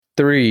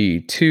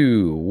3,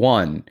 2,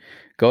 1.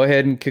 Go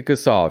ahead and kick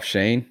us off,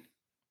 Shane.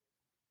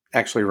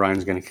 Actually,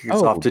 Ryan's going to kick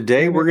us off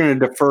today. We're going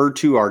to defer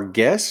to our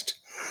guest.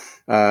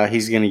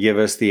 He's going to give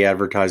us the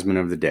advertisement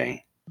of the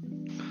day.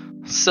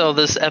 So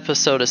this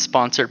episode is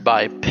sponsored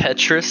by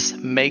Petrus,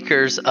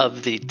 makers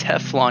of the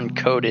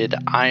Teflon-coated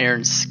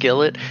iron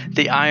skillet.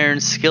 The iron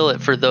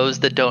skillet for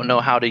those that don't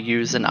know how to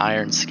use an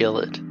iron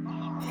skillet.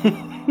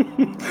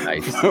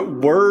 Nice.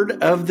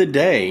 Word of the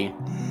day,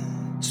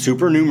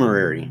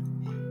 supernumerary.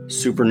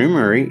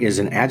 Supernumerary is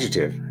an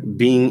adjective,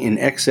 being in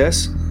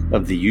excess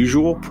of the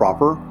usual,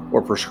 proper,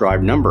 or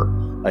prescribed number,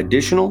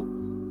 additional,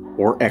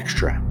 or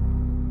extra.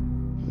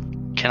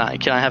 Can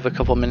I have a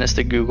couple minutes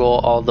to Google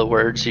all the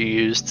words you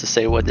use to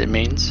say what it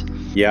means?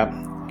 Yeah,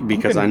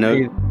 because I know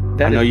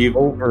you've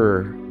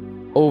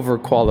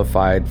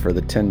overqualified for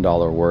the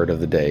 $10 word of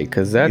the day,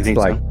 because that's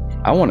like so?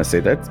 I want to say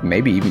that's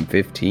maybe even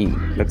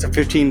 15. That's a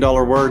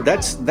 $15 word.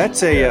 That's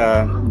not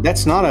an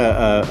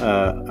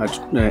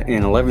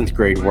 11th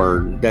grade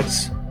word.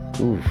 That's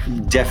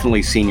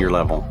definitely senior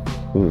level.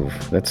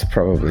 That's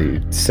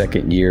probably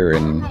second year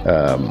in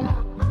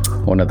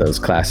one of those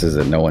classes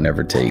that no one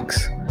ever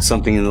takes.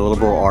 Something in the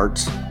liberal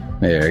arts.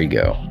 There you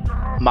go.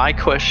 My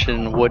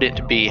question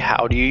wouldn't be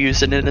how do you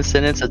use it in a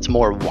sentence? It's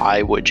more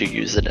why would you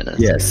use it in a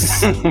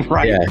sentence? Yes.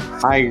 Right. Yeah.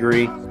 I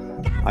agree.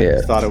 I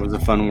just thought it was a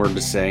fun word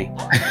to say.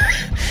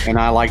 And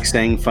I like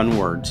saying fun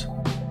words.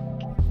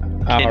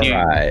 All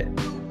right.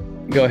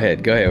 Go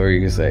ahead. What were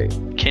you going to say?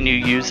 Can you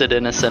use it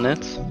in a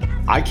sentence?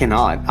 I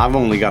cannot. I've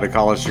only got a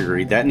college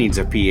degree. That needs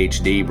a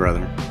PhD,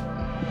 brother.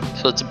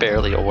 So it's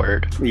barely a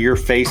word. Your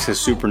face is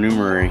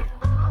supernumerary.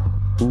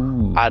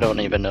 Ooh. I don't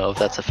even know if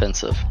that's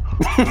offensive.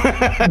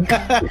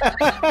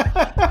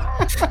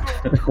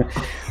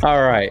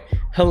 All right.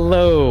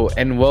 Hello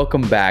and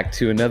welcome back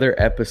to another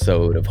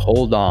episode of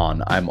Hold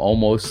On, I'm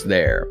Almost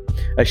There,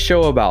 a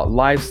show about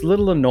life's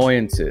little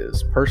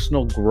annoyances,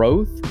 personal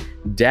growth,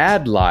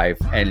 dad life,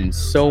 and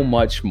so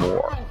much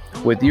more.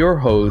 With your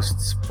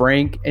hosts,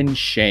 Frank and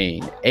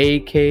Shane,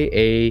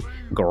 aka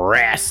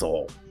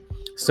Grassel.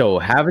 So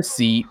have a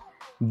seat,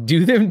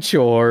 do them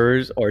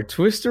chores, or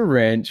twist a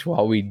wrench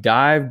while we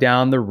dive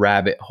down the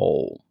rabbit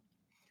hole.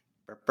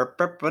 We're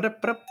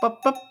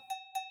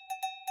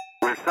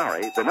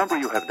sorry, the number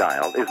you have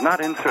dialed is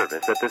not in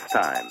service at this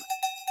time.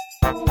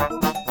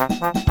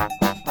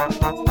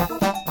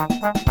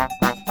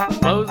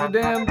 Close the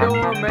damn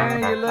door,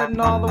 man. You're letting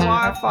all the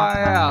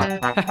Wi-Fi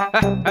out.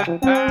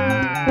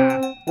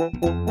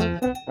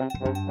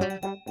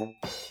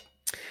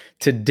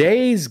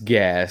 Today's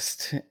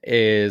guest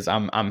is,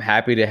 I'm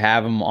happy to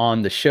have him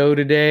on the show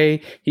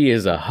today. He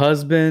is a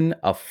husband,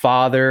 a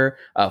father,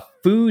 a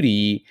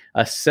foodie,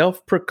 a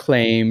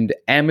self-proclaimed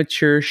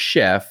amateur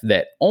chef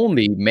that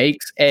only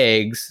makes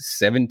eggs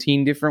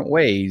 17 different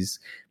ways.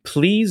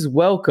 Please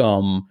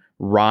welcome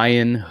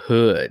Ryan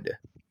Hood.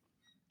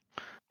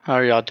 How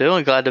are y'all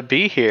doing? Glad to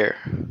be here.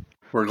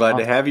 We're glad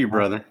to have you,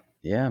 brother.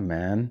 Yeah,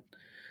 man.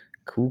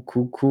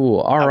 Cool.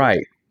 All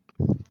right.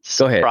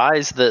 Go ahead.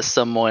 Surprised that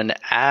someone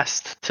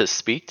asked to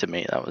speak to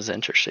me. That was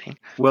interesting.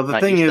 Well, the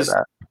thing is,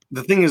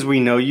 we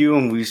know you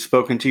and we've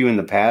spoken to you in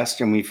the past,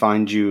 and we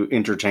find you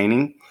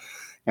entertaining.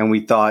 And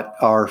we thought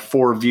our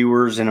 4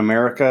 viewers in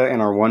America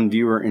and our 1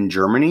 viewer in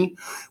Germany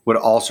would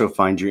also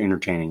find you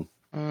entertaining.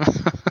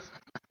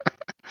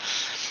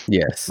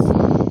 Yes.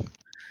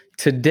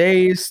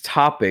 Today's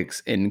topics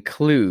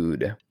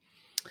include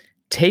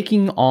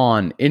taking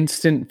on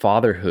instant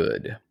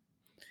fatherhood.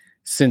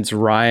 Since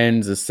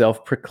Ryan's a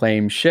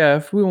self-proclaimed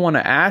chef, we want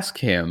to ask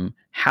him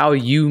how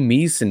you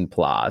mise en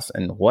place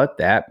and what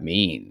that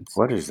means.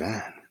 What is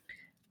that?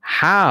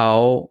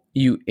 How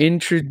you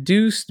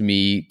introduced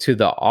me to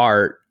the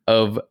art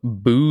of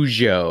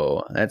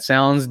Bujo. That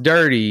sounds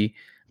dirty,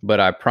 but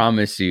I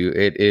promise you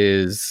it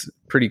is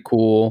pretty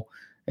cool.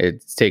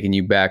 It's taking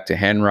you back to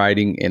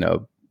handwriting in a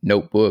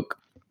notebook,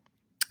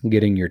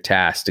 getting your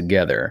tasks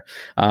together.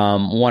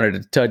 Wanted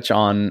to touch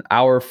on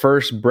our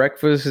first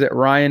breakfast that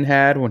Ryan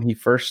had when he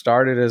first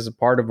started as a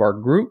part of our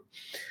group.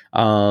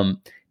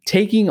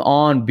 Taking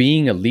on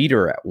being a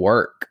leader at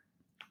work.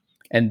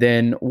 And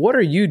then what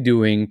are you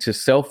doing to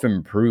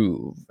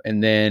self-improve?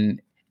 And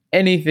then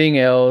anything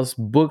else,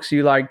 books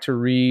you like to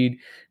read,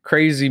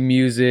 crazy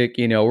music,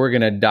 we're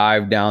going to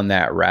dive down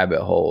that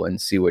rabbit hole and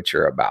see what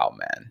you're about,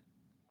 man.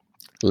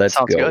 Let's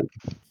Sounds go. Good.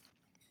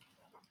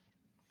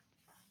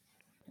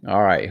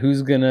 All right,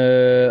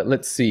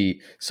 let's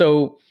see.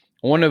 So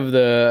one of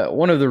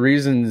the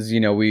reasons,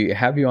 we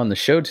have you on the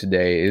show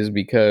today is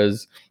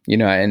because,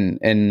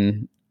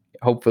 and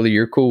hopefully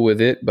you're cool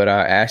with it, but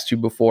I asked you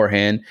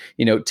beforehand,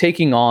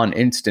 taking on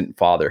instant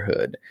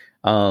fatherhood.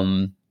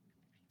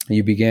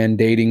 You began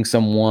dating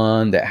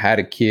someone that had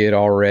a kid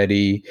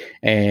already,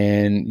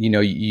 and,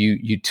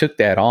 you took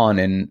that on,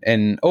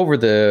 and over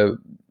the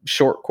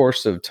short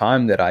course of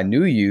time that I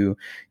knew you,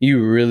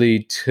 you really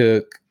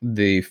took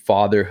the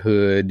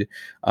fatherhood,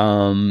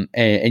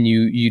 and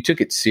you took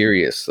it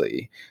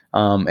seriously.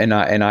 And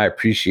I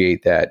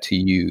appreciate that to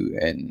you.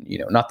 And,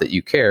 not that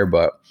you care,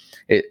 but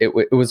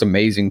it was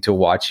amazing to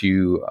watch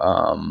you,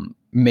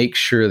 make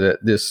sure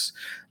that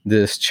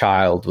this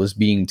child was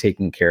being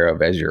taken care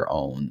of as your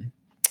own.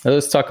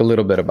 Let's talk a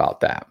little bit about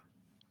that.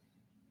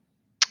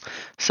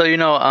 So,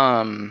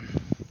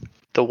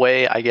 the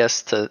way, I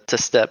guess, to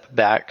step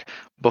back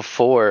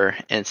before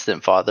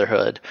instant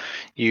fatherhood,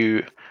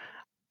 I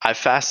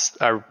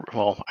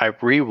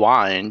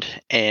rewind,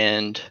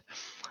 and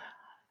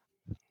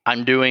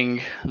I'm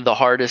doing the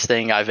hardest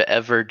thing I've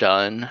ever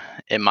done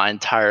in my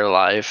entire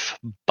life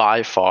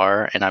by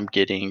far, and I'm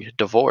getting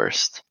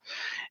divorced.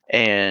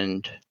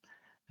 And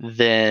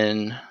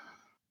then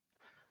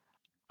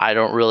I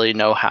don't really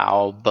know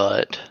how,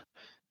 but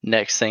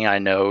next thing I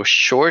know,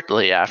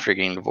 shortly after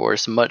getting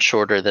divorced, much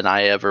shorter than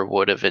I ever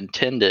would have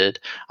intended,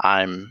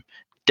 I'm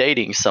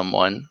dating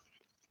someone,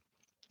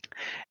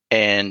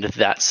 and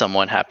that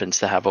someone happens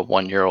to have a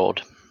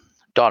 1-year-old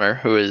daughter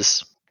who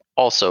is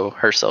also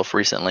herself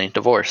recently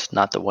divorced.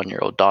 Not the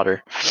 1-year-old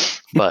daughter,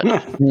 but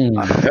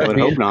I would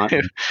hope not.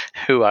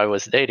 who I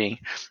was dating.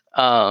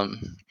 And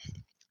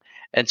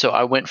so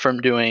I went from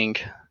doing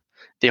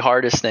the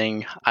hardest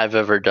thing I've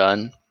ever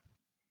done,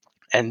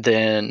 and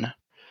then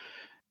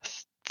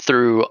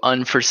through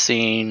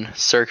unforeseen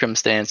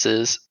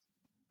circumstances,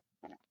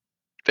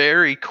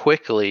 very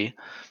quickly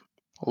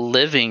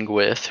living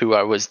with who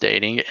I was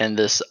dating and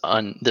this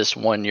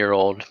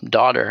 1-year-old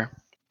daughter.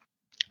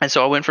 And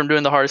so I went from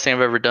doing the hardest thing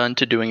I've ever done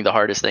to doing the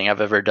hardest thing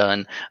I've ever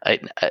done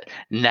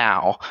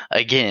now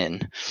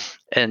again.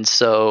 And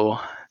so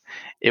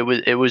it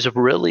was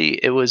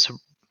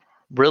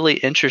really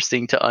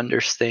interesting to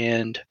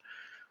understand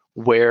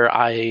where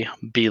I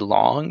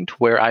belonged,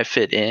 where I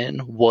fit in,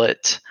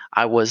 what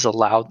I was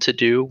allowed to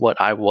do,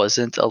 what I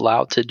wasn't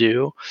allowed to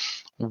do,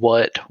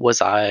 what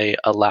was I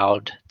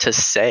allowed to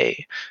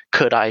say?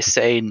 Could I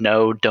say,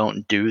 no,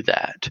 don't do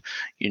that?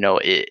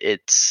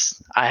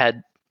 I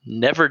had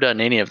never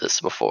done any of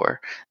this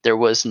before. There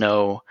was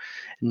no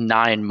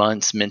 9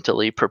 months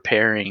mentally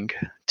preparing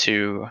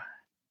to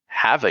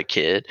have a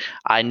kid.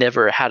 I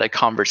never had a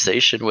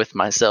conversation with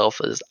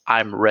myself as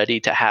I'm ready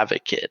to have a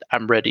kid.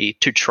 I'm ready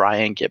to try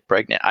and get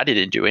pregnant. I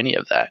didn't do any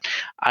of that.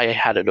 I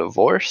had a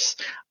divorce.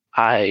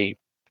 I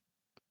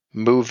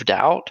moved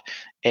out,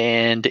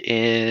 and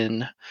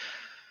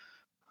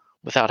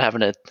without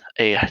having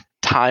a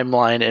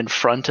timeline in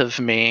front of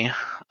me,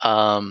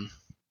 a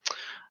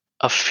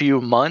few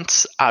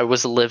months I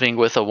was living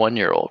with a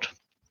 1-year-old.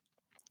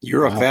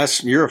 You're a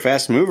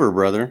fast mover,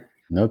 brother.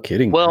 No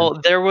kidding. Well,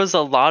 man. there was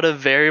a lot of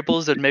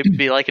variables that maybe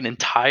be like an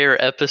entire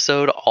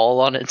episode all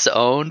on its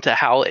own to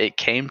how it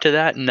came to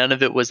that. None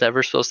of it was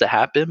ever supposed to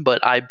happen,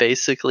 but I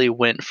basically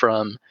went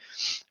from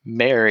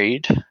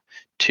married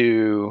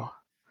to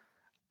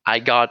I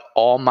got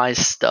all my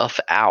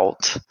stuff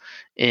out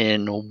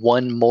in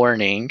one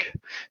morning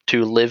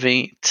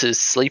to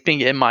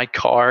sleeping in my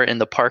car in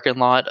the parking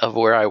lot of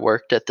where I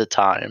worked at the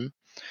time,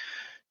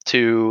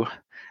 to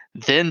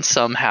then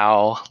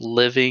somehow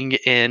living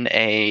in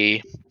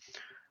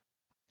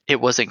it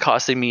wasn't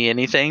costing me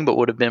anything, but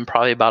would have been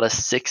probably about a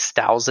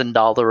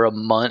 $6,000 a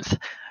month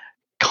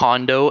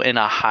condo in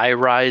a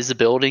high-rise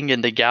building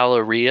in the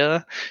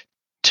Galleria,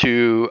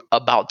 to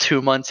about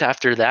 2 months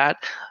after that,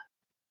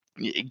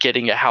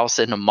 getting a house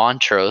in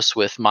Montrose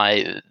with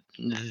my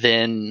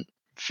then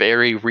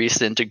very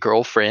recent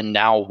girlfriend,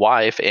 now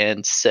wife,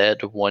 and said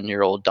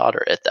 1-year-old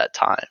daughter at that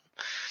time.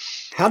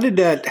 How did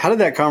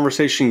that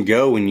conversation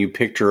go when you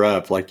picked her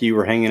up? Like, you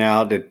were hanging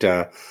out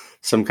at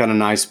some kind of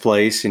nice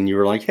place, and you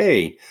were like,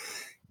 "Hey,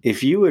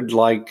 if you would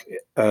like,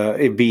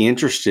 be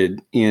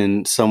interested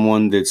in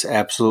someone that's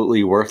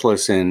absolutely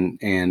worthless and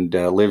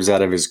lives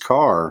out of his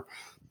car,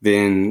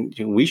 then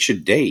we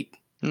should date."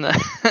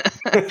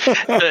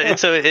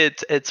 So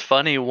it's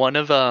funny. One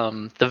of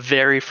the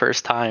very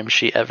first time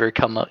she ever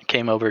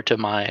came over to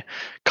my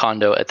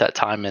condo at that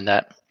time in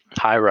that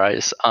high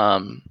rise,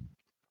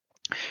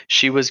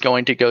 she was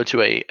going to go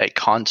to a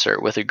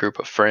concert with a group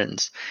of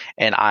friends,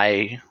 and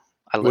I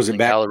lived in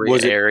the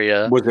Galleria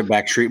area. Was it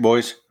Backstreet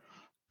Boys?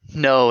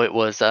 No, it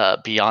was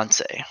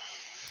Beyonce.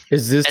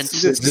 Is this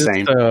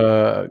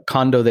the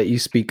condo that you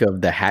speak of,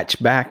 the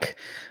hatchback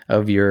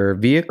of your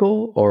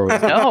vehicle, or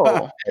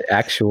no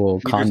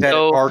actual condo? Just had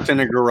it parked in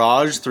a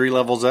garage 3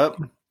 levels up?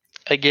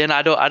 Again,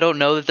 I don't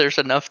know that there's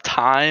enough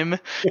time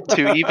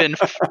to even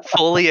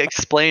fully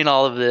explain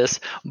all of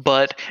this,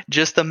 but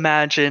just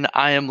imagine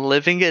I am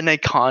living in a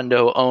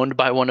condo owned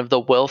by one of the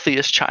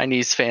wealthiest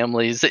Chinese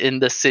families in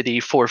the city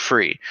for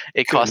free.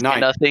 It costs me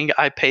nothing.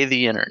 I pay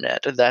the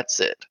internet. That's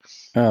it.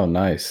 Oh,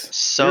 nice.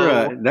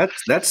 So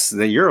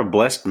you're a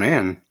blessed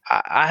man.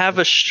 I have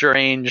a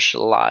strange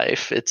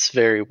life. It's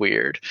very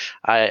weird.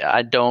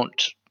 I don't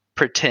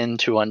pretend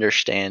to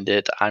understand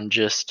it. I'm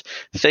just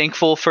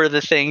thankful for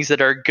the things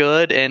that are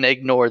good and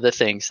ignore the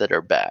things that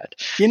are bad.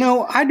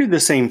 I do the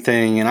same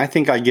thing, and I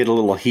think I get a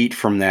little heat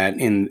from that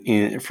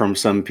from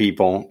some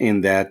people,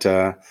 in that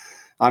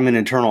I'm an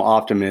eternal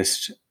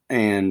optimist,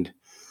 and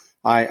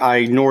I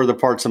ignore the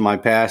parts of my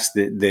past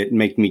that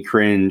make me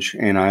cringe,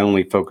 and I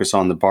only focus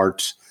on the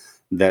parts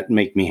that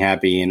make me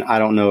happy. And I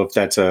don't know if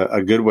that's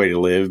a good way to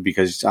live,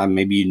 because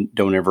maybe you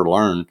don't ever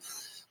learn.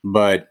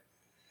 But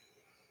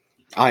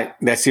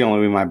That's the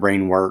only way my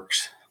brain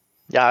works.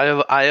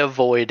 Yeah, I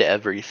avoid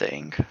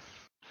everything.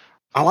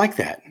 I like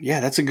that. Yeah,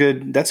 that's a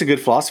good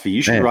philosophy.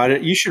 You should write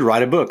it. You should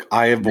write a book.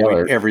 I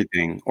avoid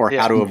everything, or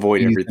how to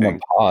avoid everything.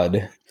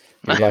 Pod.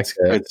 We'd like That's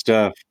good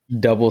stuff.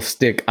 Double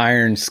stick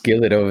iron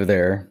skillet over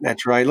there.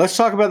 That's right. Let's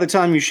talk about the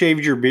time you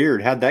shaved your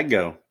beard. How'd that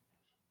go?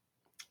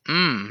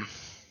 I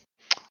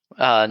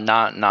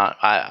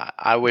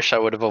wish I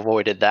would have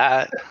avoided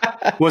that.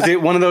 Was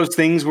it one of those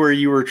things where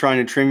you were trying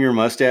to trim your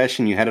mustache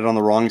and you had it on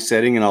the wrong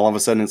setting, and all of a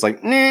sudden it's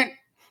like, nah,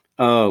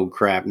 oh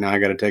crap! Now I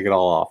got to take it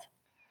all off.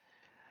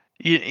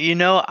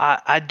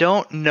 I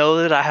don't know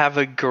that I have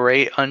a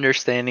great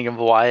understanding of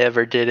why I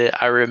ever did it.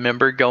 I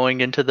remember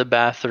going into the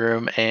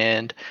bathroom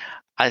and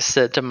I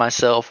said to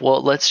myself,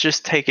 well, let's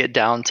just take it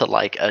down to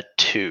like a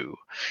 2.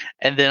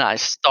 And then I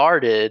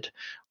started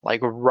like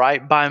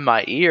right by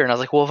my ear. And I was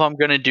like, well, if I'm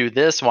going to do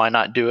this, why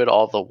not do it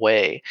all the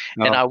way?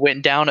 Oh. And I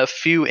went down a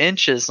few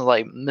inches and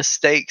like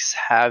mistakes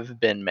have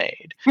been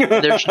made.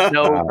 There's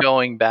no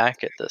going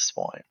back at this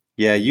point.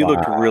 Yeah, you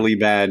looked really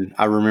bad.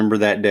 I remember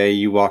that day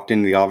you walked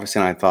into the office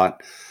and I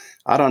thought,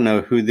 I don't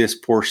know who this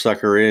poor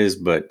sucker is,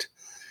 but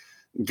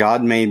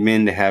God made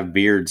men to have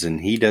beards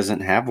and he doesn't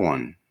have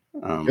one.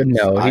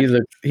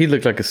 He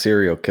looked like a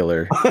serial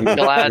killer. He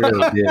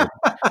really did.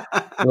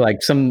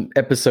 Like some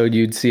episode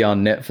you'd see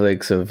on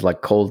Netflix of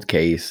like Cold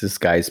Case. This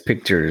guy's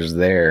picture is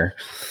there.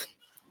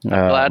 I'm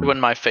glad when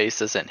my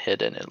face isn't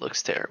hidden. It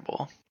looks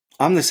terrible.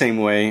 I'm the same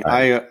way.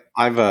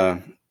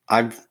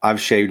 I've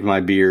shaved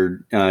my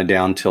beard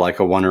down to like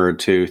a 1 or a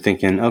 2,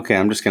 thinking, okay,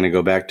 I'm just going to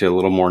go back to a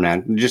little more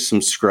just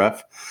some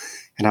scruff.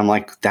 And I'm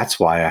like, that's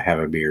why I have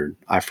a beard.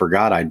 I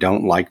forgot I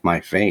don't like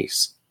my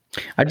face.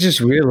 I just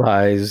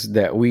realized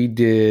that we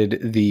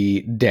did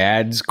the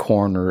Dad's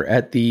Corner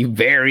at the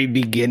very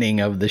beginning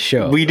of the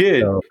show. We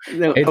did. So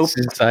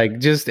it's like,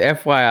 just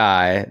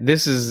FYI,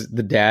 this is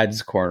the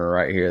Dad's Corner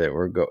right here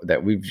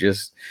that we've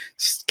just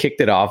kicked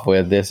it off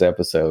with this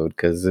episode,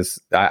 because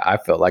I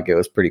felt like it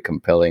was pretty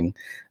compelling.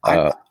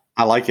 I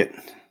like it.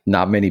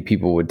 Not many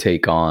people would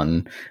take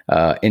on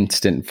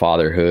instant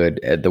fatherhood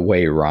the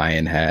way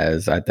Ryan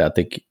has. I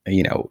think,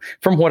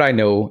 from what I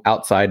know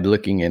outside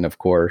looking in, of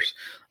course,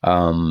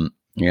 I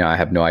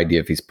have no idea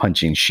if he's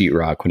punching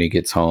sheetrock when he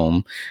gets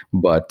home,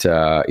 but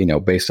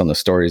based on the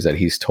stories that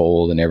he's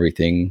told and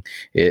everything,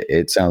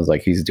 it sounds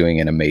like he's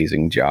doing an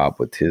amazing job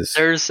with his.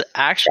 There's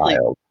actually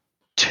child.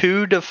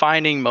 2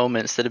 defining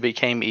moments that it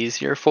became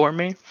easier for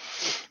me.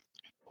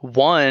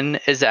 One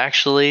is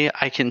actually,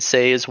 I can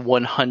say, is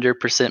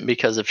 100%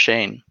 because of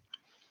Shane.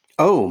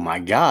 Oh my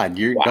God!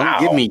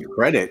 Don't give me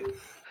credit.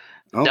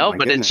 Oh, no,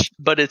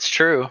 but it's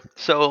true.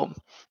 So,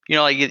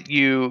 like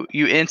you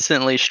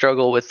instantly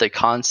struggle with the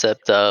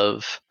concept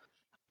of,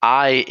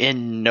 I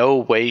in no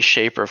way,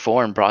 shape, or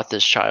form brought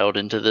this child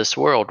into this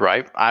world,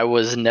 right? I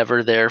was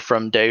never there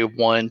from day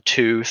 1,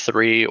 2,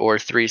 3, or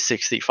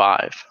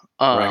 365.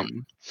 Right.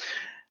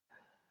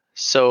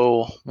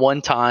 So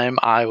one time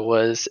I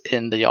was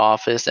in the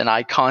office and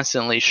I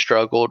constantly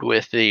struggled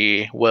with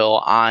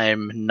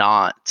I'm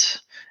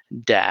not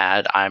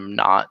dad, I'm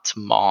not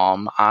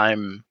mom, I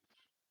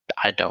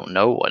don't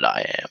know what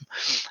I am.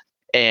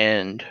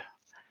 And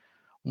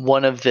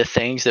one of the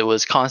things that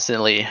was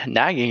constantly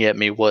nagging at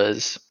me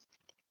was,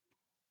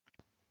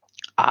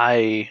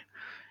 I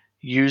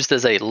used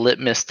as a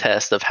litmus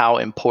test of how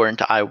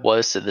important I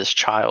was to this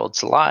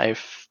child's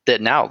life that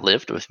now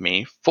lived with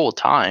me full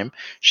time.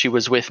 She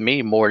was with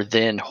me more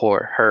than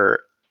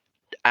her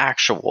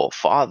actual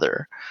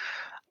father.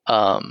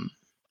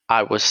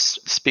 I was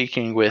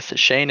speaking with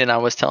Shane and I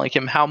was telling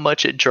him how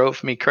much it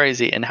drove me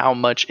crazy and how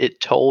much it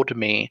told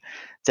me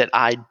that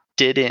I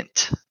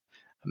didn't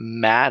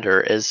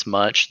matter as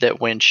much,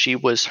 that when she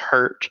was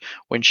hurt,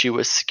 when she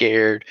was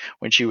scared,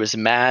 when she was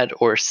mad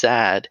or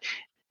sad,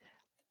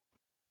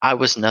 I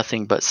was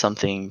nothing but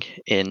something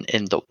in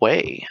the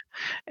way.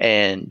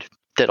 And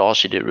that all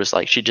she did was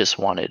she just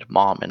wanted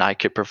mom, and I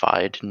could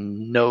provide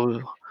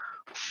no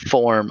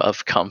form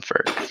of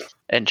comfort.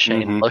 And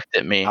Shane looked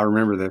at me. I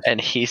remember this.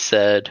 And he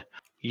said,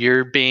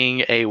 you're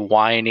being a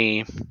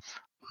whiny,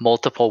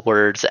 multiple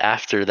words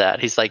after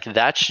that. He's like,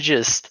 that's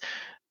just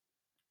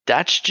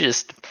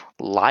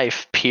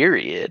life,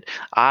 period.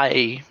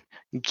 I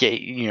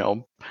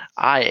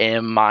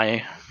am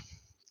my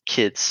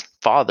kid's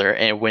father,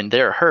 and when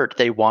they're hurt,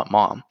 they want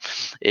mom.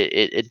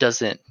 It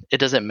doesn't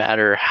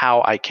matter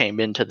how I came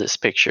into this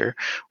picture.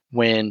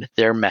 When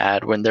they're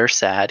mad, when they're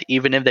sad,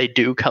 even if they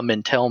do come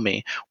and tell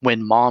me,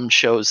 when mom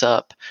shows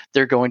up,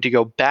 they're going to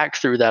go back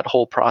through that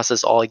whole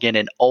process all again,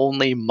 and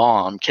only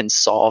mom can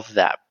solve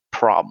that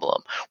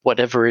problem,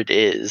 whatever it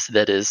is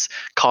that is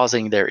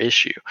causing their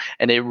issue.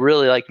 And it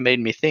really made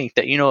me think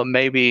that,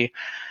 maybe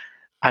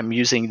I'm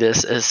using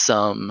this as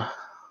some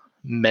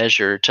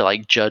measure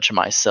to judge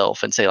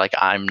myself and say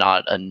I'm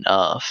not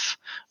enough,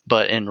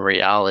 but in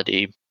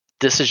reality,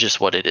 this is just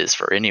what it is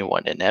for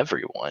anyone and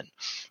everyone.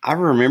 I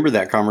remember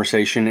that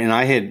conversation, and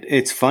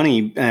it's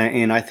funny,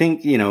 and I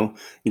think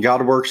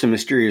God works in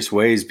mysterious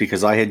ways,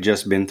 because I had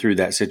just been through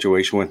that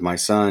situation with my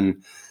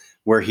son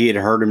where he had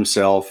hurt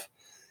himself,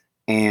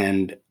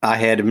 And I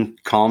had him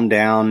calm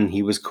down.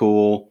 He was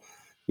cool.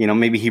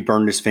 Maybe he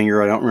burned his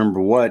finger. I don't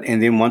remember what.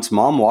 And then once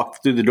Mom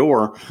walked through the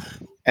door,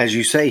 as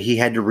you say, he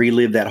had to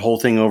relive that whole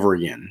thing over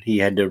again. He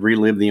had to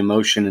relive the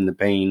emotion and the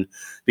pain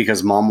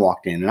because Mom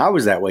walked in. And I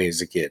was that way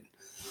as a kid.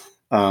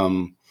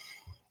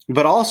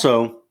 But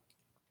also,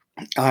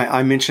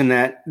 I mention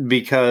that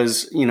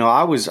because,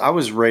 I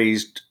was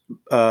raised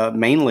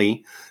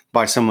mainly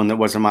by someone that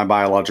wasn't my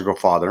biological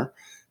father.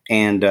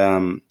 And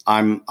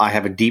I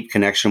have a deep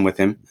connection with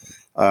him.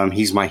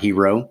 He's my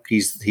hero.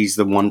 He's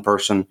the one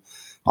person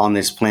on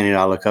this planet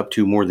I look up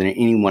to more than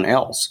anyone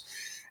else.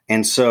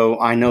 And so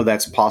I know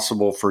that's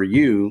possible for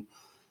you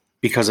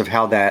because of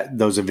how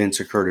those events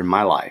occurred in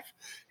my life.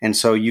 And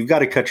so you've got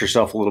to cut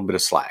yourself a little bit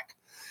of slack.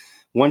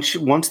 Once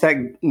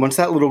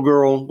that little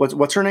girl,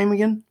 what's her name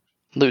again?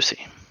 Lucy.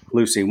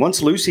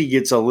 Once Lucy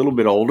gets a little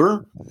bit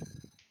older,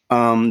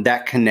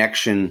 that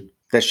connection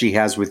that she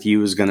has with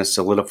you is going to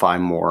solidify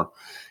more,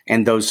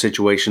 and those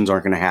situations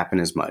aren't going to happen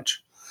as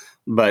much.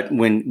 But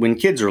when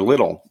kids are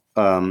little,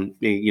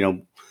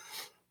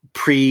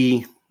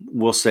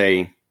 we'll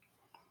say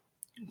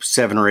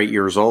 7 or 8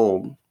 years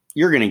old,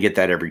 you're going to get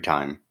that every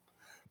time.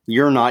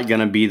 You're not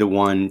going to be the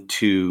one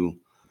to,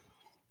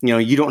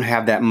 you don't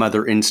have that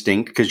mother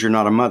instinct because you're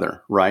not a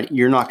mother, right?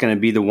 You're not going to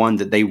be the one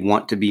that they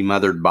want to be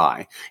mothered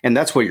by. And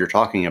that's what you're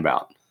talking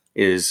about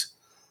is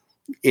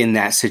in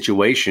that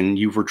situation,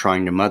 you were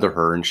trying to mother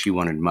her and she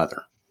wanted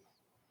mother.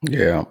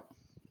 Yeah.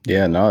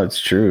 Yeah, no,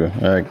 it's true.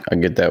 I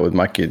get that with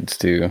my kids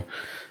too.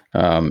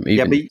 But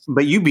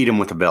you beat them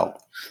with a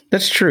belt.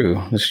 That's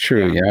true. That's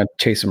true. Yeah, I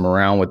chase them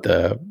around with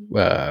the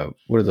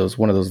one of those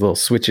little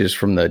switches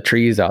from the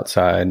trees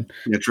outside.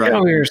 That's right. Get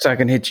over here so I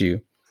can hit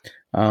you.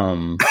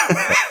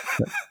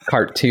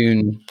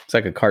 Cartoon. It's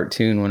like a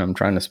cartoon when I'm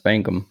trying to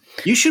spank them.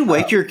 You should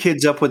wake your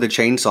kids up with a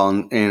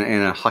chainsaw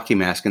and a hockey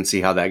mask and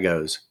see how that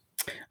goes.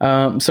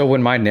 So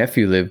when my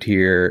nephew lived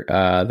here,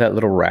 that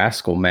little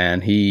rascal,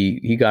 man,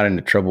 he got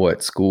into trouble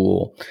at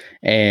school.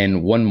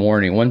 And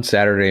one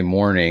Saturday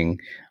morning,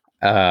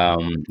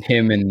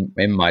 him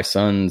and my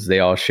sons, they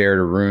all shared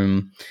a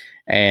room.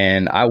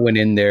 And I went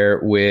in there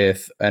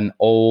with an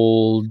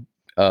old,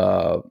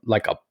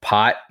 like a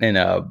pot and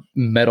a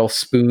metal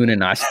spoon.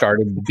 And I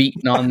started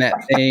beating on that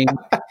thing.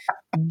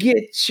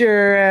 Get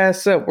your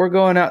ass up. We're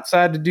going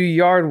outside to do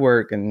yard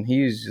work. And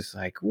he was just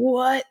like,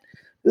 what?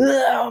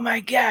 Oh my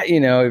God,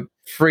 it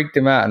freaked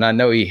him out. And I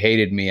know he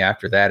hated me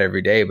after that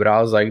every day, but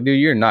I was like, dude,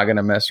 you're not going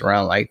to mess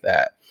around like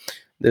that.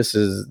 This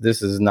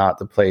is not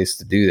the place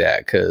to do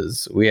that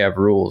because we have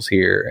rules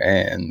here.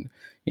 And,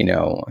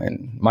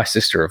 and my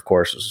sister, of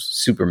course, was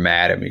super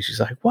mad at me. She's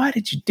like, why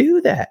did you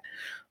do that?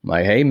 I'm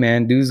like, hey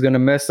man, dude's going to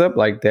mess up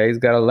like that. He's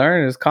got to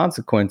learn his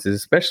consequences,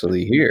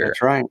 especially here.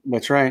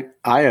 That's right.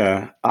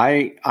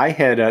 I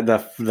had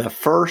the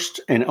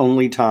first and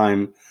only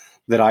time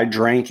that I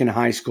drank in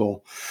high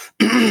school.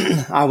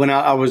 I went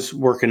out, I was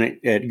working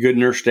at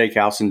Goodner's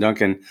Steakhouse in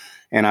Duncan,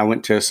 and I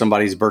went to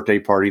somebody's birthday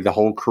party, the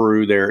whole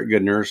crew there at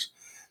Goodner's,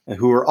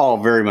 who were all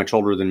very much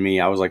older than me.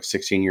 I was like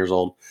 16 years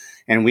old.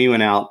 And we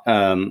went out,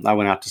 I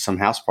went out to some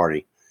house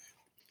party.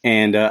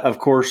 And of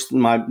course,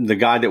 the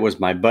guy that was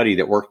my buddy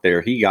that worked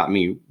there, he got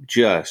me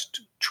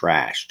just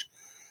trashed.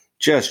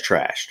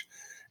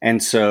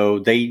 And so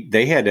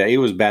they had to, it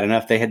was bad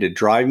enough. They had to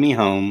drive me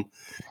home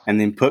and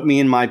then put me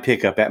in my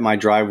pickup at my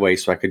driveway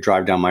so I could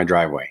drive down my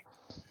driveway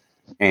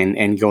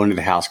and go into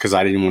the house because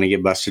I didn't want to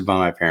get busted by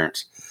my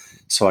parents.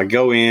 So I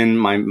go in,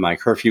 my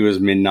curfew is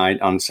midnight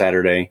on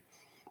Saturday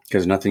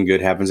because nothing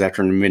good happens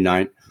after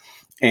midnight.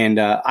 And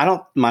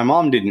my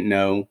mom didn't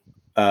know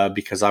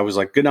because I was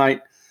like, good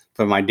night.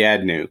 But my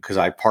dad knew because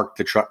I parked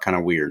the truck kind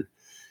of weird.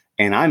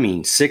 And I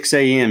mean, 6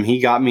 a.m., he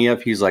got me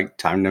up. He's like,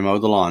 time to mow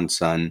the lawn,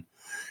 son.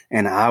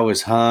 And I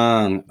was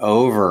hung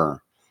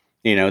over.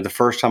 The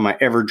first time I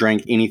ever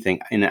drank anything,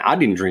 and I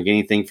didn't drink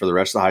anything for the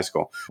rest of high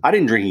school. I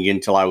didn't drink again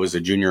until I was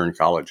a junior in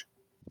college.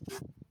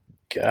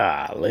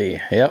 Golly.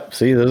 Yep.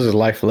 See, those are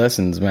life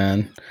lessons,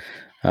 man.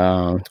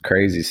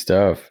 Crazy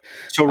stuff.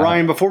 So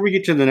Ryan, before we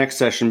get to the next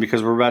session,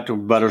 because we're about to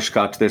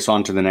butterscotch this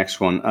on to the next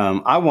one,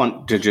 I've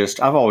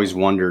always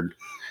wondered,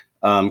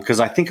 because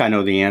I think I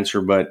know the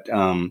answer, but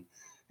am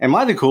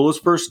I the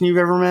coolest person you've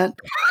ever met?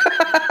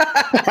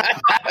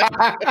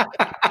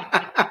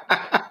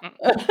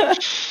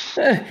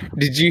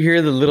 Did you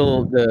hear the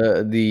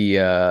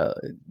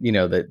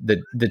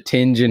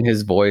tinge in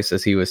his voice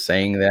as he was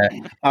saying that?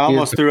 I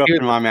almost threw up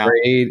in my mouth.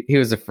 He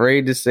was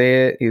afraid to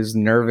say it. He was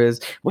nervous.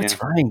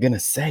 What's Ryan gonna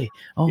say?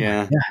 Oh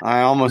yeah,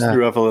 I almost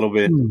threw up a little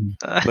bit,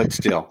 but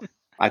still,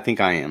 I think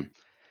I am.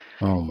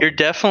 You're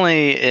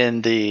definitely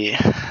in the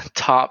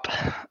top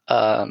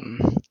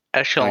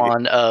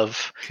echelon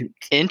of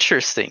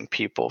interesting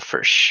people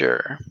for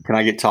sure. Can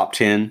I get top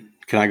 10?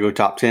 Can I go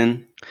top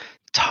 10?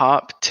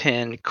 Top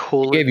 10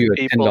 coolest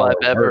people I've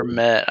ever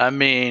met. I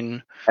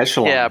mean,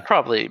 echelon. Yeah,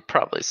 probably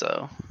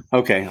so.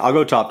 Okay, I'll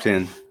go top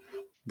 10.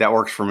 That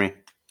works for me.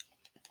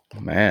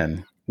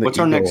 Man, what's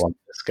our next?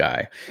 this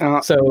guy.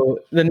 Uh, So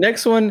the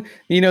next one,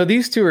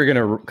 these two are going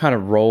to kind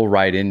of roll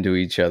right into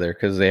each other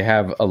because they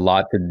have a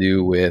lot to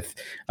do with,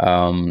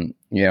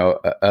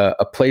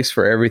 a place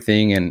for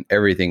everything and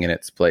everything in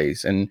its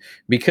place. And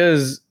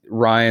because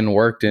Ryan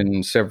worked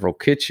in several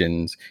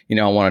kitchens,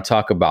 I want to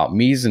talk about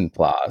mise en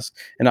place,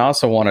 and I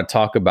also want to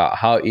talk about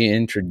how he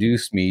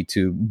introduced me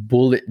to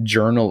bullet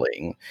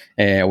journaling,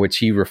 which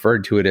he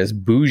referred to it as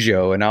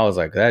bougeot, and I was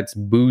like, that's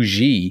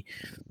bougie.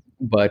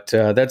 But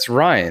that's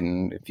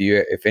Ryan.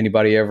 If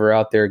anybody ever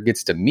out there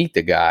gets to meet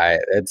the guy,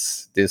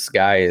 this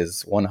guy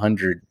is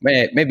 100,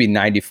 maybe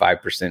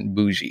 95%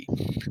 bougie.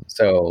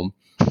 So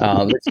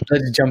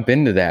let's jump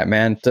into that,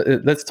 man.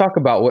 Let's talk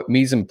about what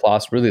mise en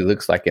place really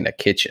looks like in a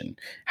kitchen.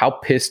 How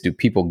pissed do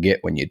people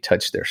get when you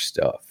touch their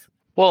stuff?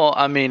 Well,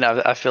 I mean,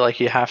 I feel like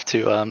you have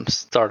to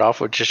start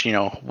off with just,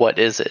 what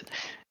is it?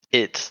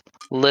 It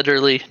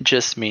literally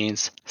just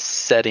means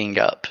setting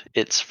up.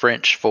 It's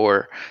French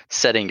for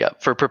setting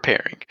up, for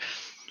preparing.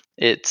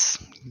 It's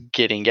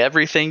getting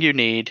everything you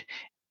need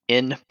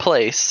in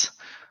place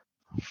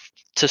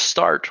to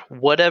start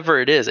whatever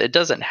it is. It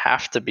doesn't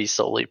have to be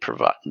solely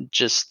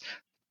just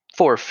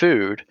for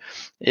food.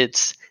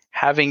 It's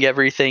having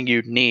everything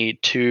you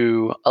need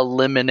to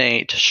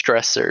eliminate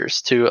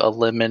stressors, to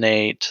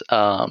eliminate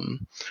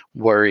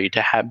worry,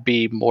 to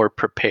be more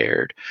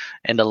prepared,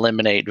 and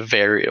eliminate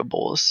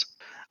variables.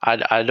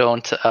 I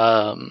don't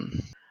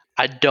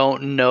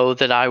know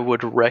that I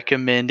would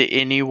recommend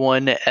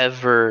anyone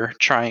ever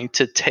trying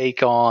to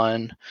take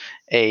on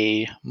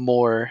a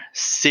more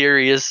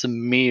serious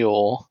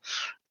meal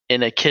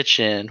in a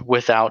kitchen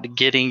without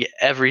getting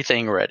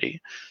everything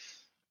ready.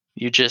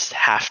 You just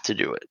have to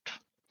do it.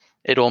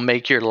 It'll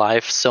make your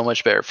life so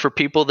much better. For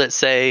people that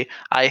say,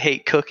 I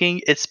hate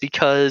cooking, it's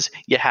because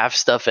you have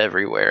stuff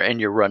everywhere and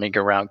you're running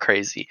around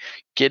crazy.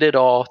 Get it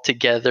all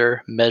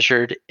together,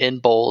 measured in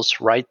bowls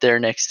right there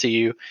next to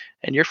you,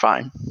 and you're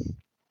fine.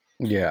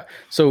 Yeah.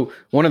 So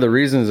one of the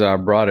reasons I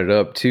brought it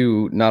up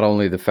too, not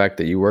only the fact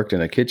that you worked in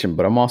a kitchen,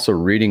 but I'm also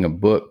reading a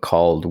book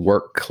called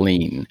Work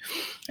Clean.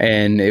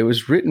 And it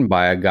was written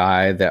by a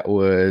guy that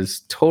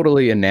was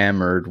totally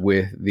enamored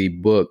with the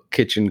book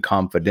Kitchen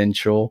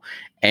Confidential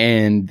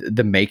and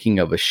The Making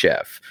of a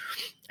Chef.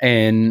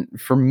 And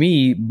for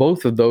me,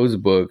 both of those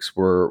books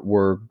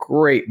were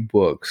great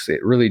books.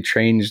 It really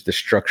changed the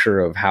structure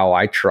of how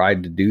I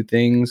tried to do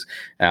things.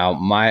 Now,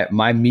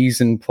 my mise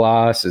en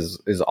place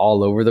is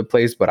all over the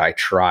place, but I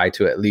try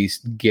to at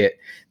least get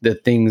the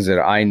things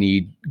that I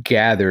need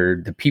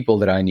gathered, the people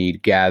that I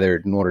need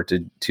gathered in order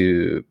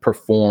to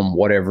perform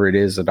whatever it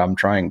is that I'm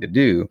trying to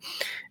do.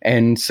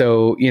 And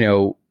so,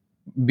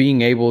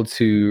 being able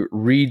to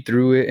read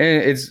through it,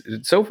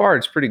 and so far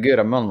it's pretty good.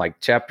 I'm on like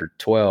chapter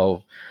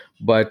 12.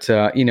 But,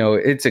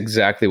 it's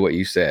exactly what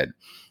you said.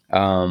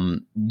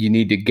 You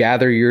need to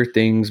gather your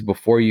things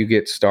before you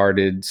get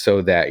started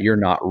so that you're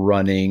not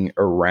running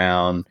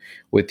around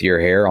with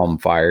your hair on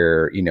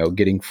fire,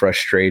 getting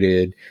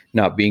frustrated,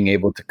 not being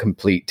able to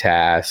complete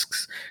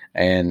tasks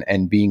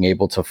and being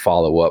able to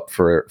follow up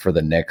for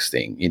the next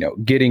thing,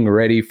 getting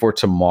ready for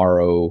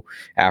tomorrow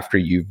after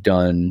you've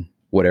done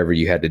whatever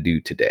you had to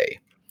do today.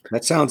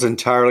 That sounds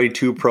entirely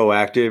too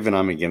proactive, and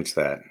I'm against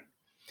that.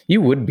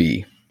 You would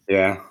be.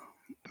 Yeah.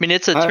 I mean,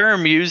 it's a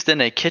term used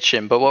in a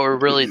kitchen, but what we're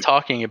really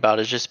talking about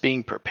is just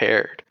being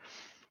prepared.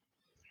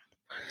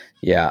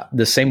 Yeah,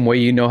 the same way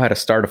you know how to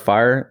start a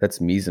fire,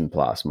 that's mise en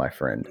place, my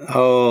friend.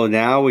 Oh,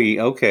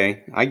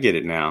 okay. I get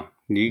it now.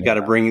 You got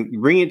to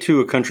bring it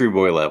to a country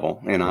boy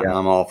level, and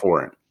I'm all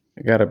for it.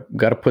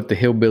 Got to put the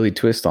hillbilly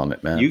twist on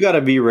it, man. You got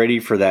to be ready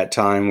for that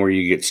time where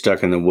you get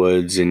stuck in the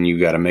woods and you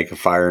got to make a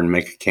fire and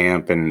make a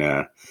camp and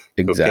go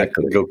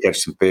catch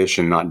some fish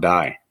and not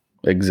die.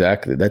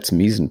 Exactly. That's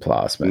mise en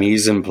place, man.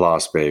 Mise en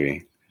place,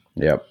 baby.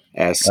 Yep.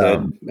 As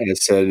said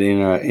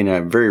in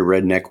a very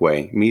redneck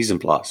way, mise en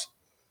place.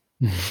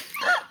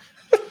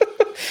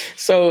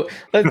 So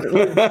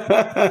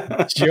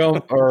let's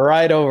jump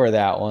right over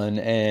that one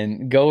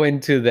and go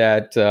into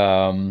that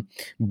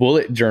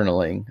bullet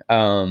journaling.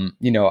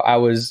 I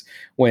was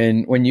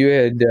when you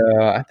had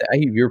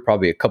you were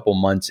probably a couple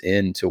months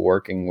into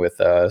working with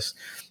us.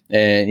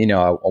 And,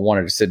 I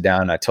wanted to sit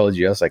down and I told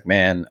you, I was like,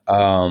 man, I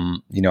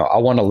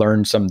want to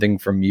learn something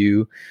from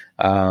you.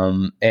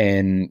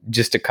 And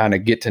just to kind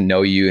of get to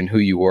know you and who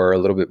you were, a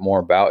little bit more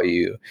about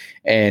you.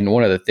 And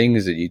one of the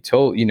things that you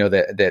told,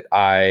 that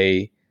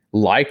I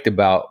liked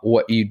about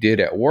what you did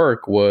at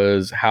work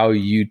was how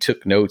you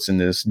took notes in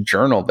this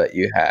journal that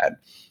you had.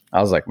 I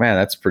was like, man,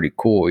 that's pretty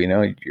cool.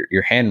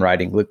 Your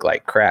handwriting looked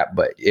like crap,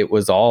 but it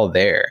was all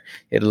there.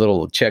 It had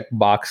little check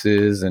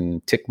boxes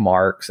and tick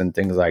marks and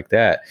things like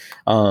that.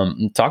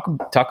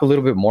 Talk a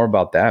little bit more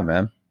about that,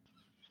 man.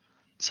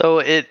 So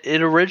it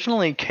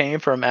originally came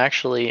from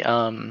actually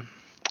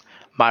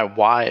my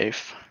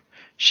wife.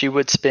 She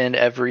would spend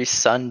every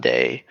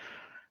Sunday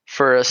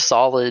for a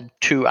solid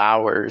 2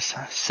 hours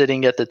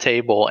sitting at the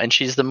table, and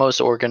she's the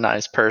most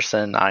organized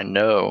person I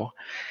know.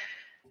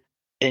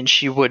 And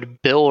she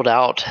would build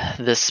out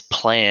this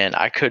plan.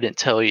 I couldn't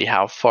tell you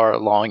how far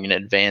along in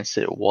advance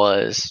it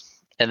was.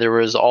 and there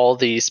was all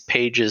these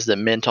pages that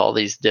meant all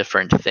these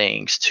different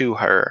things to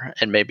her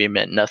and maybe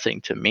meant nothing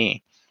to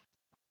me.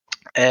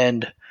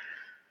 And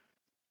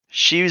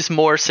she's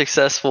more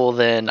successful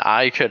than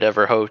I could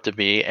ever hope to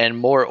be, and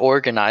more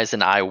organized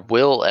than I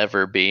will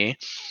ever be.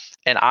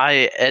 And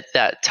I, at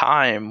that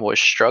time, was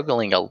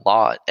struggling a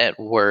lot at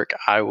work.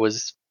 I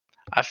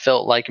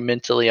felt like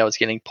mentally I was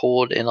getting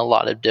pulled in a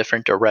lot of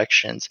different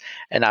directions,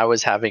 and I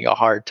was having a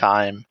hard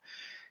time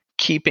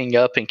keeping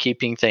up and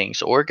keeping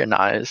things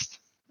organized.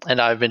 And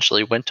I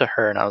eventually went to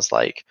her and I was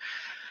like,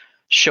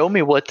 show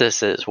me what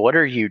this is. What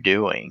are you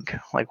doing?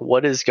 Like,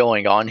 what is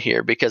going on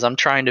here? Because I'm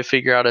trying to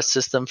figure out a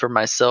system for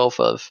myself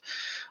of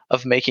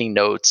making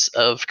notes,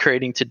 of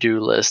creating to-do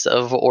lists,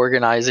 of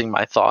organizing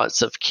my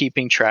thoughts, of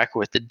keeping track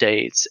with the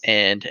dates,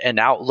 and an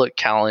Outlook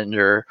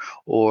calendar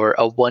or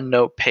a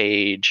OneNote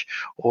page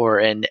or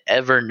an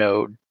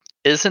Evernote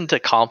isn't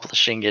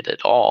accomplishing it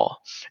at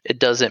all. It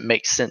doesn't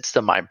make sense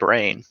to my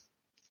brain.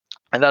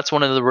 And that's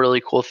one of the really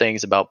cool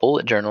things about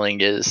bullet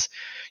journaling is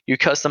you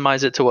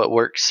customize it to what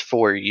works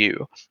for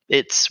you.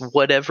 It's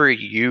whatever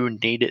you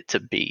need it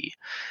to be.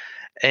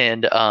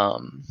 And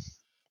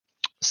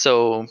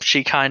so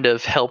she kind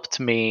of helped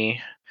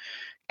me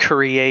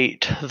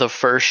create the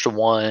first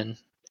one,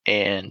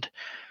 and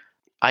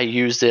I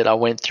used it. I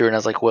went through and I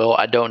was like, well,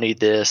 I don't need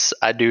this.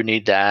 I do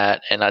need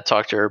that. And I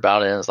talked to her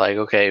about it and I was like,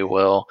 okay,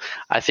 well,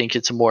 I think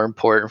it's more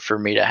important for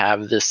me to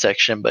have this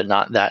section, but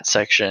not that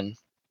section.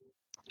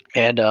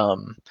 And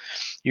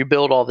you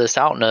build all this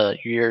out, and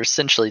you're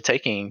essentially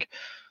taking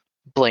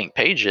blank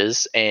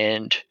pages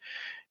and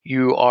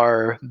you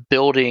are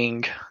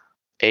building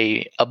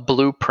a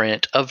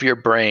blueprint of your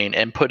brain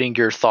and putting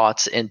your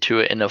thoughts into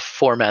it in a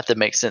format that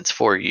makes sense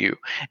for you.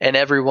 And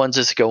everyone's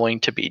is going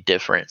to be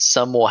different.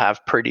 Some will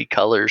have pretty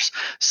colors,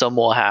 some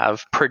will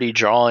have pretty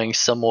drawings,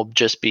 some will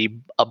just be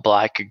a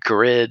black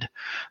grid,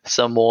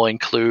 some will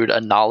include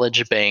a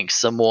knowledge bank,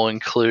 some will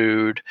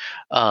include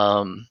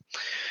a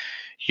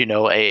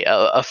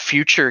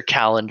future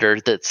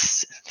calendar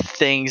that's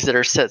things that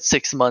are set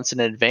 6 months in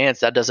advance.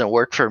 That doesn't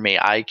work for me.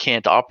 I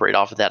can't operate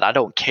off of that. I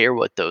don't care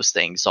what those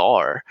things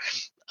are.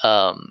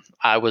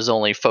 I was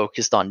only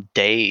focused on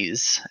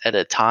days at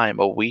a time,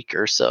 a week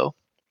or so.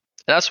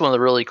 And that's one of the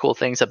really cool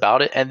things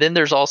about it. And then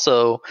there's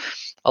also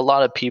a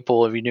lot of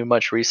people, if you do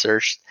much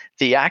research,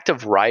 the act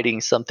of writing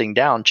something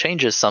down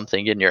changes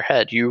something in your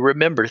head. You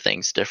remember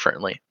things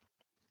differently.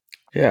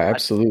 Yeah,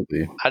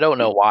 absolutely. I don't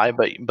know why,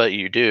 but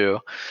you do.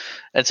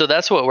 And so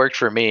that's what worked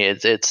for me.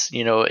 It's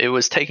it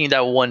was taking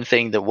that one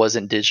thing that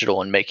wasn't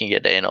digital and making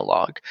it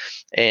analog.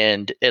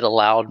 And it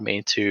allowed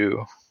me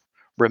to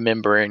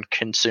remember and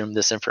consume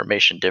this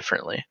information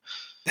differently.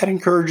 That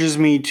encourages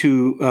me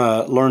to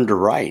learn to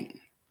write.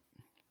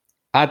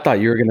 I thought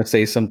you were going to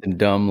say something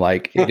dumb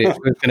like it was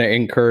going to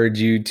encourage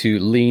you to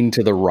lean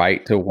to the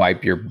right to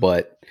wipe your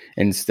butt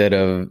instead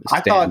of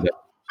stand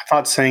up. I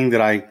thought saying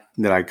that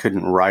I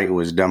couldn't write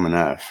was dumb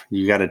enough.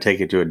 You got to take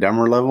it to a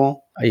dumber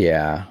level.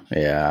 Yeah.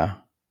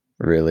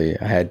 Really,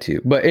 I had to.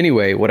 But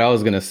anyway, what I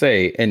was going to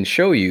say and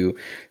show you.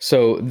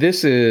 So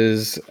this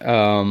is,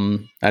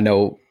 I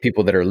know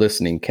people that are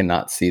listening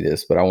cannot see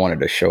this, but I wanted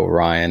to show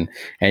Ryan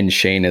and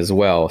Shane as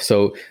well.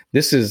 So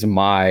this is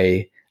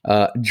my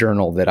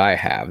journal that I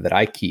have that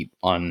I keep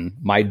on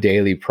my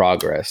daily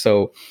progress.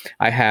 So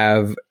I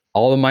have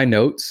all of my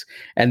notes.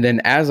 And then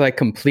as I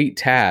complete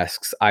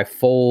tasks, I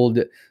fold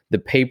the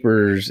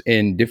papers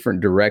in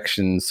different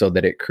directions so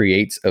that it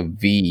creates a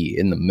V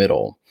in the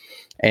middle.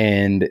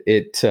 And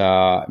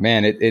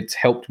it's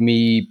helped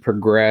me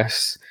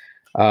progress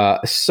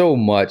so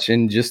much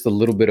in just a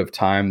little bit of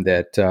time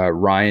that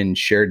Ryan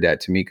shared that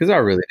to me, because I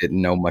really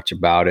didn't know much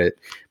about it.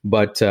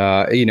 But,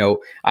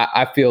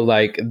 I feel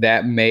like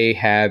that may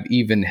have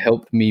even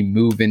helped me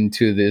move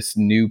into this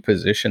new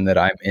position that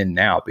I'm in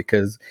now,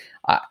 because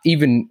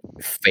even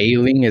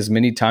failing as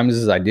many times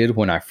as I did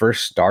when I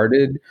first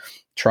started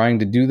trying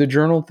to do the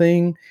journal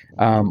thing,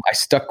 I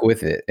stuck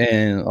with it.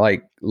 And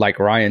like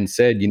Ryan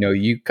said,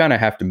 you kind of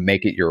have to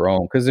make it your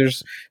own, because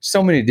there's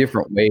so many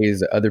different ways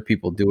that other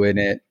people doing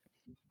it.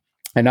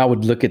 And I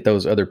would look at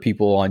those other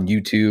people on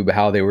YouTube,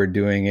 how they were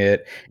doing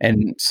it.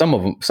 And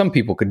some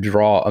people could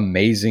draw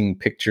amazing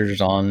pictures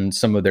on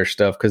some of their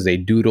stuff because they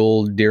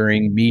doodled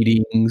during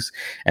meetings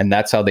and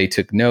that's how they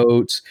took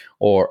notes.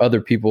 Or other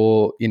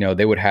people,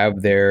 they would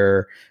have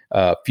their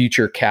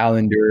future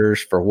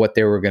calendars for what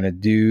they were going to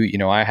do.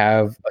 I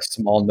have a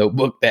small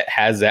notebook that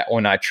has that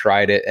when I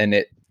tried it and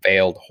it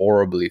failed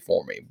horribly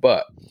for me.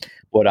 But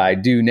what I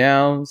do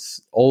now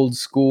is old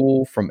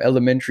school from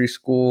elementary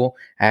school.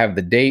 I have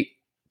the date,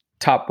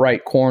 top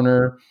right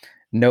corner,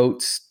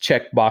 notes,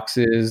 check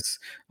boxes,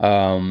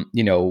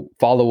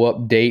 follow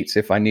up dates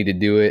if I need to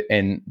do it.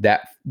 And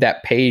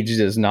that page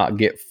does not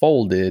get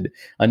folded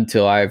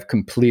until I've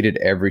completed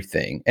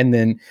everything. And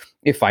then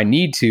if I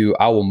need to,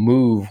 I will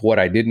move what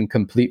I didn't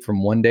complete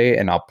from one day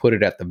and I'll put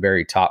it at the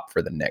very top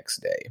for the next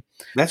day.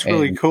 That's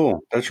really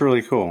cool. That's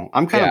really cool.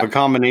 I'm kind of a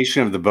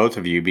combination of the both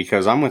of you,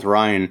 because I'm with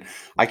Ryan.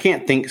 I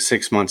can't think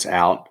 6 months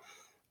out.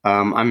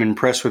 I'm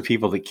impressed with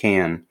people that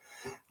can.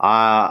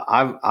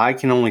 I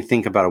can only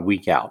think about a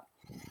week out.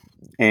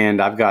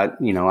 And I've got,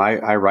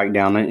 I write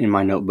down in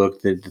my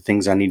notebook the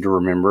things I need to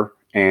remember.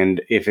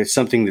 And if it's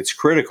something that's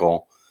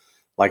critical,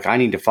 like I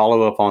need to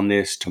follow up on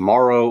this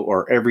tomorrow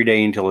or every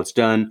day until it's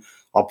done,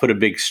 I'll put a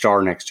big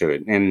star next to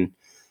it. And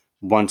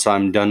once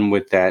I'm done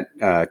with that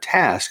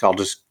task, I'll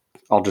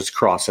just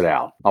cross it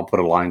out. I'll put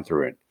a line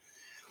through it.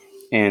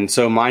 And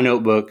so my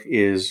notebook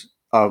is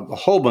a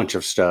whole bunch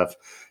of stuff: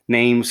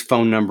 names,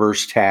 phone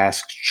numbers,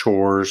 tasks,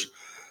 chores,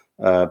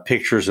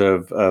 pictures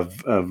of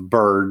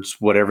birds,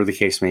 whatever the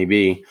case may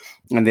be.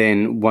 And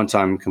then once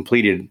I'm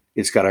completed,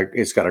 it's got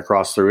to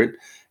cross through it.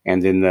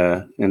 And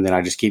then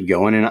I just keep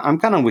going. And I'm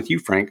kind of with you,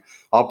 Frank.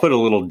 I'll put a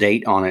little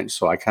date on it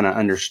so I kind of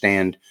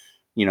understand,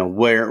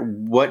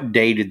 what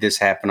day did this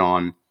happen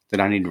on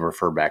that I need to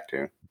refer back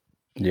to.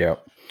 Yeah.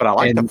 But I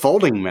like the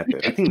folding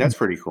method. I think that's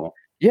pretty cool.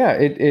 Yeah,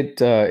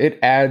 it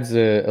adds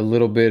a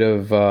little bit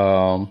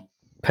of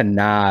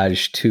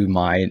panache to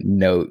my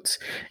notes.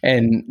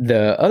 And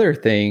the other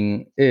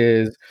thing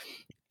is,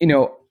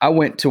 I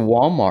went to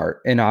Walmart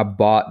and I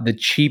bought the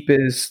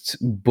cheapest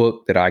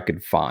book that I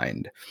could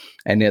find,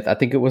 and I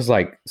think it was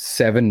like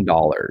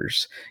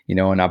 $7.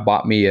 And I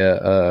bought me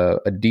a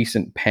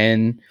decent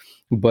pen.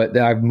 But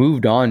I've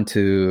moved on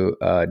to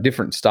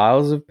different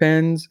styles of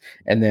pens,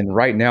 and then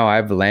right now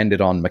I've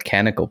landed on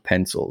mechanical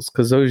pencils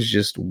because those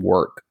just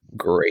work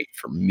great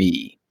for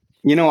me.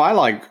 I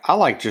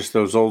like just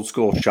those old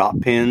school shop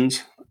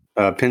pens,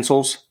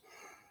 pencils,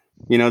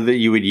 that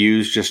you would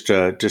use just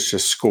to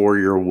score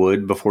your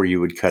wood before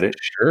you would cut it.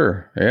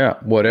 Sure, yeah,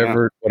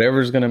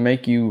 whatever's going to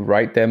make you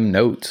write them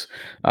notes.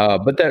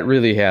 But that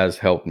really has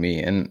helped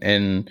me,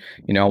 and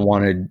I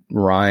wanted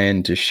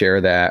Ryan to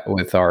share that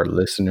with our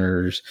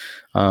listeners.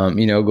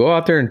 Go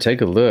out there and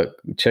take a look,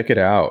 check it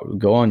out.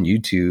 Go on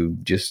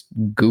YouTube, just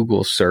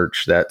Google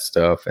search that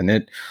stuff, and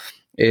it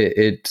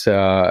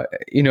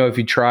if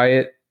you try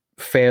it,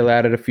 fail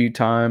at it a few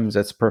times,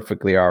 that's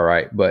perfectly all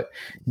right. But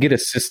get a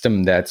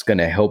system that's going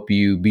to help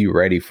you be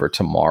ready for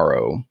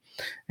tomorrow.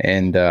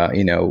 And,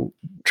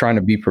 trying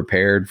to be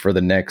prepared for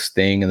the next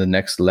thing and the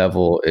next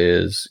level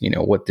is,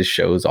 what this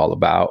show is all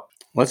about.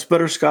 Let's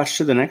butterscotch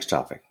to the next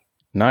topic.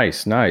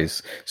 Nice.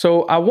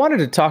 So I wanted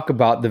to talk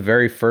about the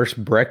very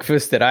first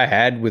breakfast that I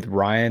had with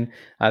Ryan.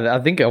 I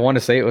think I want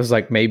to say it was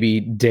like maybe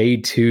day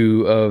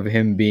 2 of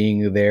him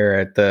being there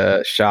at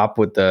the shop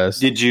with us.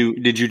 Did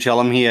you tell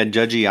him he had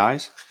judgy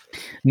eyes?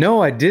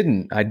 No, I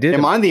didn't.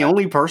 Am I the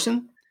only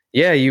person?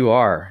 Yeah, you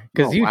are.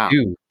 Because wow.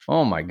 do.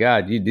 Oh my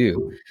God, you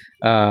do.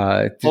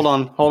 Hold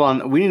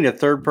on. We need a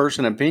third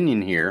person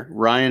opinion here.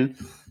 Ryan,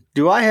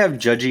 do I have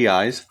judgy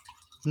eyes?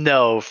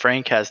 No,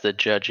 Frank has the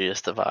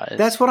judgiest of eyes.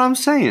 That's what I'm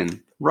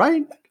saying,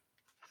 right?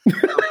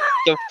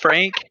 So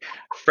Frank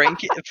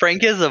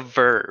is a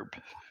verb.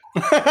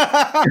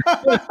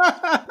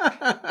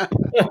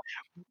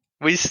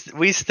 We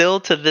still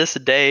to this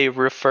day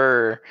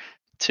refer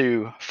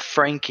to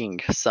franking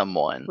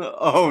someone.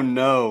 Oh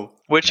no.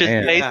 Which is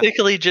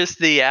basically just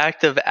the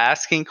act of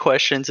asking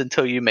questions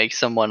until you make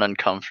someone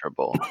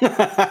uncomfortable.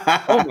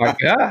 Oh my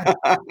God.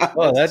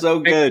 Well, that's so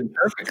good.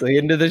 Perfectly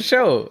into the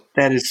show.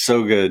 That is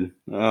so good.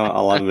 Oh, I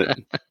love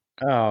it.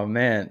 Oh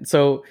man.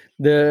 So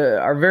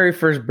our very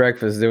first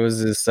breakfast, there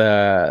was this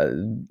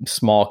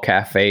small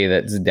cafe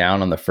that's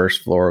down on the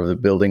first floor of the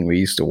building we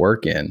used to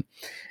work in.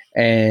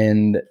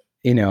 And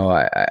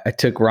I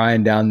took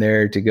Ryan down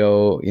there to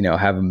go,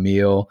 have a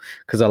meal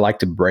because I like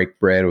to break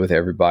bread with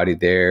everybody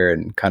there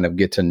and kind of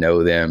get to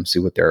know them, see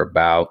what they're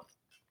about.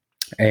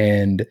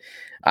 And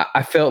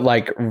I felt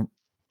like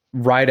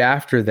right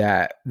after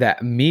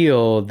that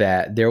meal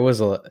that there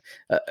was a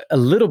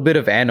little bit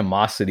of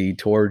animosity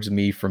towards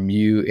me from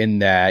you, in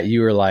that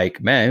you were like,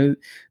 man,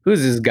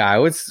 who's this guy?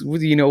 What's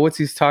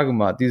he's talking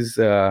about? These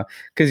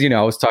because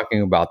I was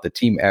talking about the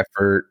team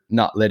effort,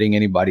 not letting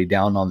anybody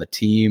down on the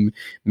team,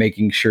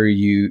 making sure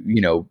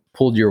you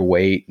pulled your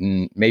weight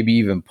and maybe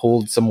even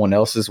pulled someone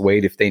else's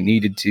weight if they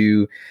needed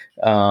to,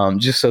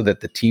 just so that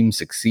the team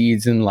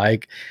succeeds. And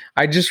like,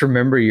 I just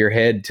remember your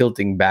head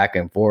tilting back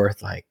and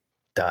forth like,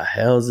 the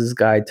hell is this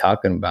guy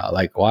talking about?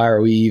 Like, why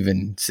are we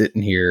even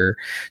sitting here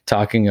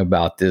talking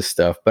about this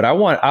stuff? But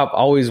I've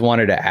always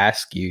wanted to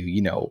ask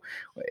you,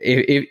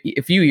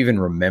 if you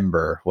even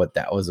remember what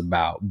that was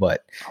about.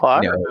 But I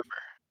remember.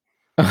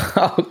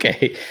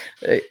 Okay,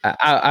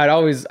 I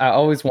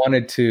always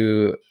wanted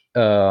to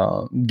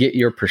get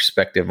your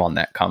perspective on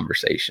that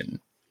conversation.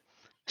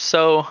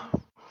 So,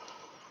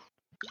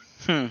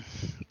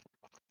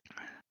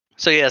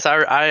 yes,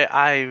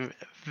 I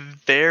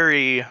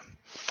very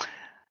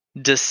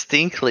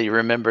distinctly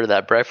remember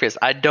that breakfast.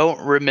 I don't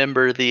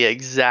remember the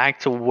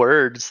exact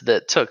words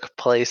that took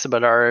place,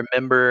 but I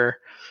remember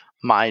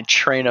my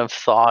train of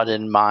thought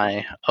and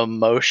my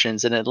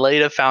emotions, and it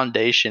laid a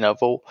foundation of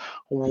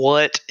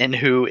what and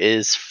who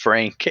is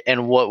Frank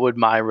and what would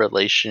my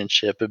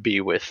relationship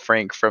be with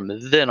Frank from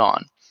then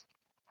on.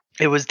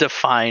 It was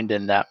defined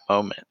in that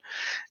moment.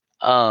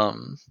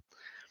 I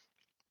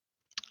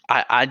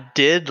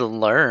did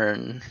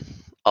learn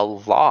a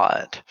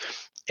lot,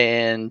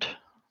 and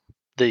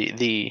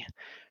the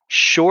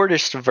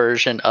shortest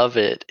version of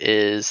it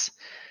is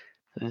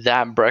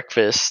that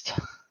breakfast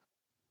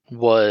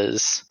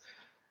was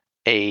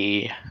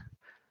in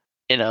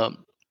a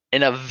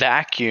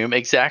vacuum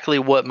exactly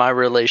what my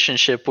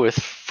relationship with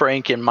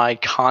Frank and my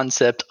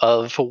concept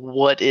of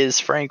what is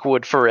Frank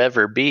would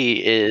forever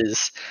be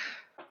is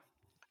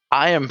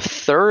I am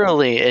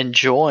thoroughly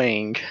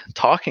enjoying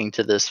talking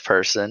to this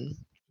person.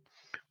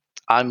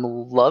 I'm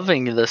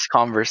loving this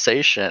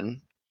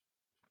conversation,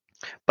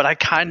 but I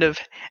kind of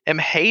am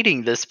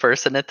hating this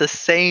person at the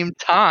same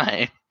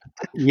time.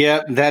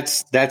 Yeah,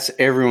 that's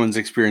everyone's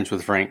experience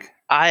with Frank.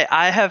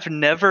 I have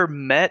never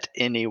met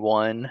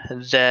anyone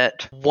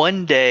that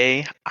one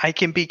day I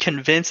can be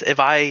convinced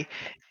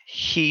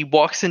he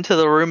walks into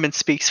the room and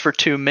speaks for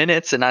 2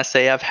 minutes and I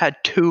say I've had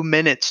 2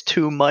 minutes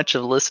too much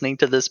of listening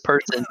to this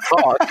person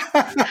talk.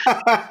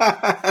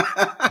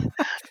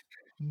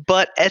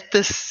 But at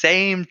the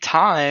same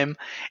time,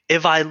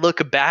 if I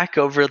look back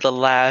over the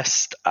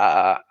last,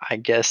 I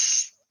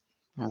guess,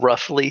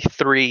 roughly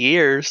 3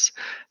 years,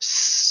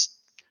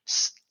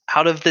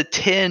 out of the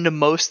 10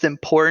 most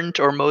important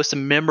or most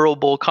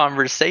memorable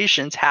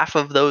conversations, half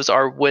of those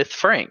are with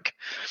Frank.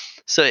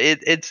 So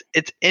it's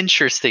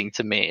interesting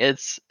to me.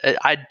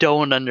 I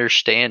don't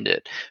understand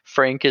it.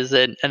 Frank is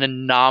an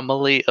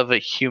anomaly of a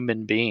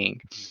human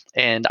being,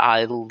 and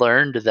I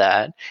learned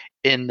that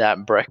in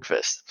that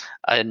breakfast.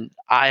 And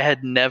I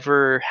had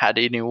never had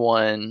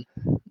anyone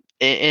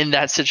in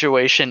that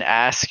situation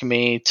ask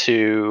me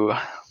to,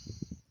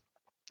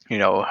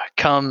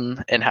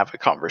 come and have a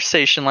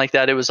conversation like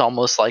that. It was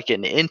almost like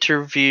an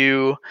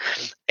interview,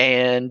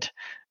 and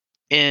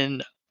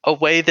in a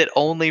way that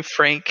only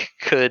Frank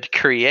could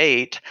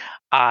create,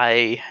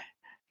 I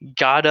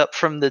got up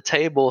from the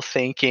table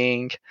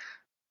thinking,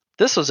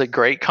 this was a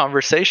great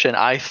conversation.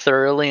 I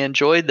thoroughly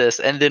enjoyed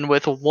this. And then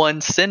with one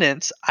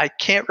sentence, I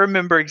can't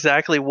remember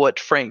exactly what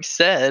Frank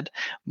said,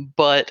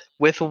 but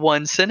with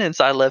one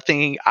sentence, I left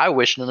thinking, I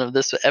wish none of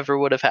this ever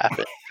would have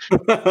happened.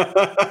 But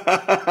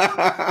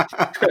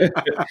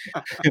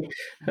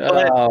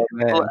Oh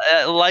man.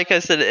 like I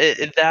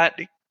said, that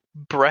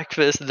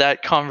breakfast,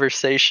 that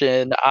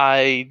conversation,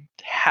 I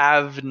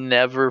have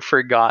never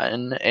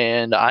forgotten,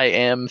 and I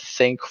am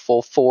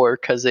thankful for,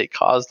 because it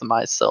caused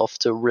myself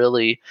to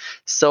really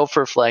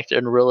self-reflect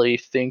and really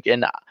think.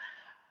 And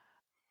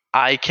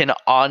I can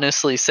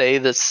honestly say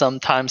that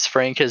sometimes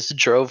Frank has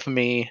drove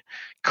me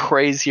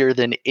crazier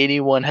than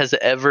anyone has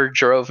ever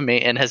drove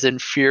me and has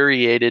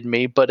infuriated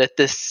me. But at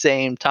the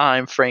same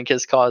time, Frank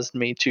has caused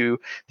me to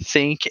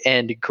think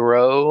and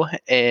grow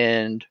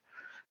and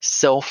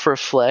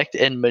self-reflect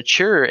and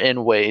mature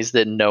in ways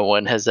that no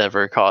one has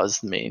ever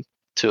caused me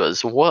to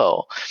as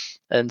well.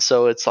 And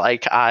so it's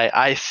like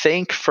I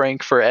thank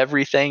Frank for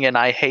everything and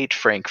I hate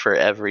Frank for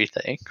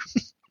everything.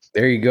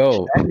 There you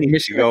go. That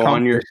needs to go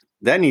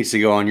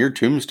on your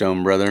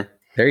tombstone, brother.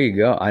 There you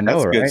go. I know,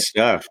 That's right? good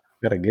stuff.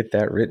 Got to get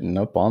that written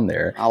up on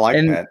there. I like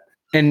that.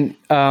 And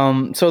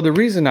so the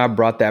reason I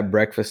brought that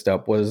breakfast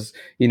up was,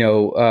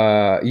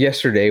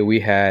 yesterday we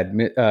had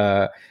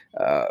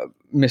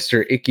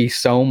Mr. Icky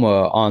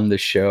Soma on the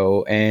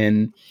show,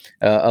 and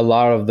a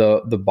lot of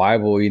the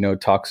Bible,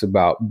 talks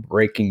about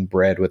breaking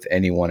bread with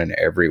anyone and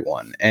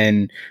everyone.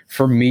 And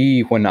for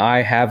me, when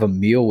I have a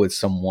meal with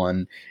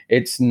someone,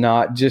 it's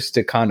not just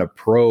to kind of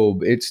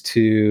probe; it's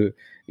to,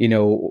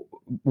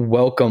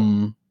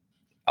 welcome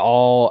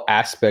all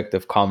aspect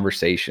of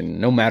conversation,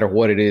 no matter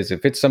what it is.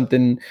 If it's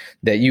something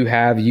that you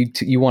have,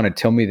 you want to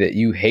tell me that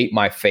you hate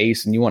my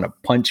face and you want to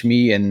punch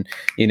me and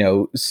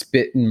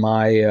spit in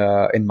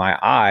my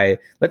eye,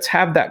 let's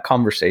have that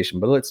conversation,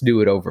 but let's do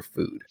it over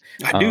food.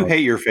 I do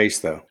hate your face,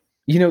 though.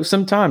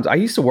 Sometimes I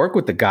used to work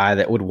with a guy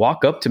that would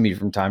walk up to me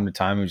from time to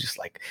time and just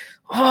like,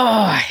 oh,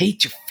 I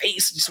hate your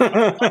face, just want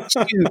to punch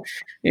you.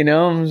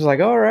 I'm just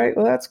like, all right,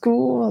 well, that's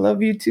cool, I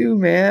love you too,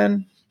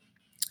 man.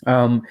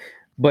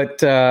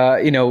 But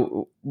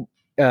Shane,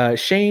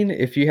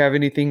 if you have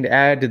anything to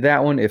add to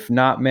that one, if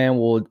not, man,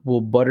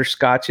 we'll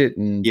butterscotch it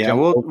and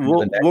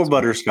we'll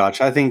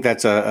butterscotch. I think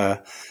that's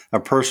a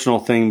personal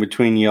thing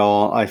between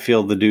y'all. I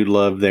feel the dude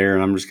love there,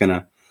 and I'm just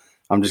gonna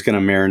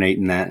marinate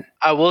in that.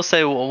 I will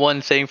say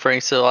one thing,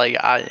 Frank. So like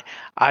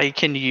I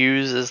can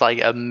use as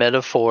like a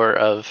metaphor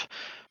of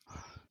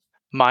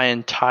my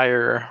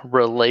entire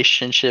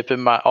relationship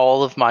and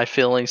all of my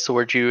feelings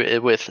towards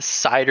you with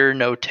cider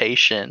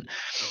notation.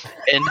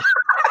 And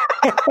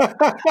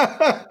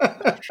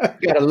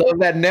gotta love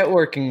that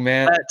networking,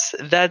 man.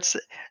 That's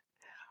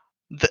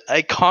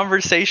a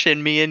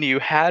conversation me and you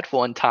had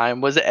one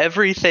time was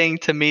everything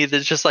to me.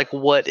 That's just like,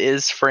 what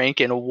is Frank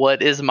and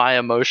what is my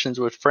emotions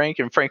with Frank?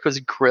 And Frank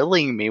was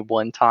grilling me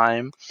one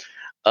time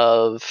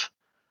of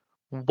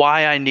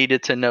why I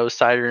needed to know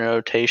cider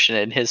notation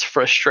and his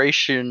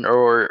frustration,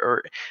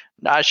 or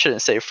I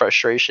shouldn't say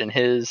frustration,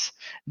 his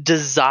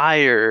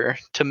desire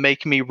to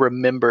make me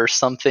remember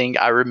something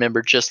I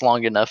remember just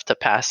long enough to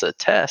pass a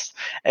test.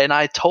 And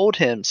I told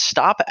him,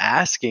 stop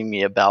asking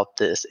me about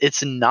this.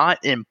 It's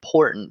not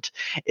important.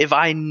 If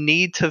I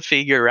need to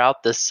figure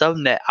out the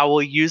subnet, I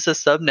will use a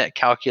subnet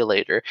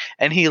calculator.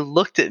 And he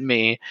looked at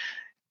me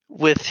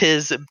with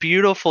his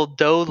beautiful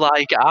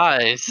doe-like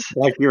eyes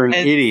Like you're an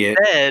and idiot.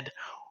 said,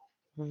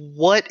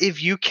 "What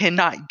if you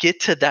cannot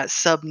get to that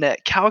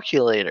subnet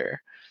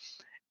calculator?"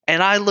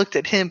 And I looked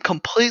at him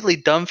completely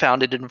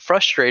dumbfounded and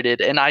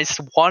frustrated, and I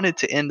wanted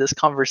to end this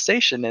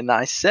conversation. And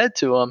I said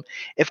to him,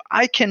 if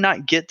I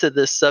cannot get to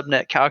this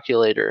subnet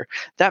calculator,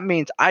 that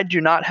means I do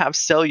not have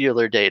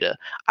cellular data.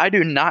 I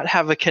do not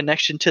have a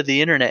connection to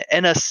the internet.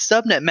 And a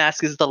subnet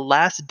mask is the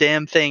last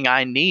damn thing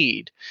I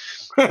need.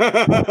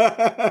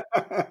 But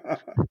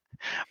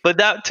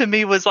that to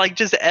me was like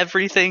just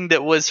everything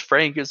that was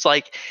Frank. It's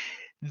like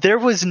there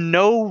was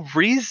no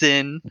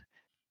reason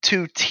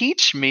to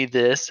teach me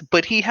this,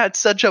 but he had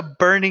such a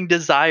burning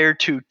desire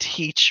to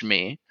teach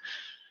me.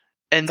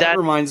 And that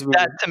reminds me.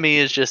 That to me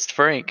is just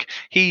Frank.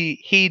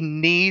 He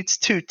needs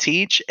to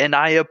teach, and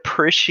I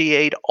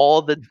appreciate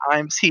all the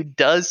times he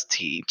does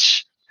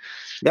teach.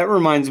 That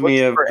reminds me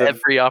of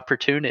every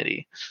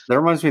opportunity. That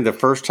reminds me of the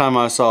first time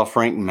I saw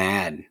Frank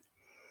mad.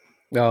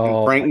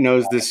 Oh, Frank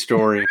knows this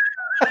story.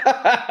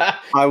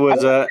 I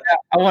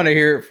want to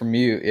hear it from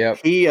you. Yep.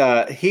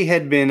 He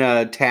had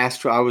been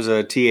tasked. I was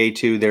a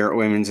TA2 there at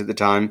Women's at the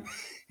time,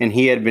 and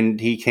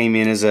he came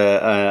in as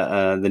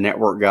the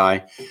network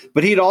guy,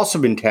 but he'd also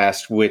been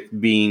tasked with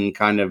being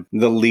kind of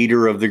the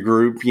leader of the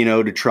group,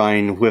 to try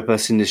and whip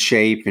us into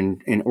shape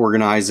and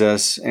organize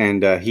us.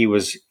 And he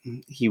was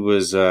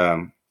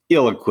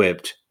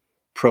ill-equipped,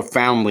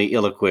 profoundly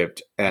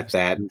ill-equipped at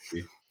that.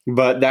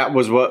 But that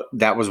was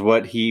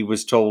what he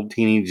was told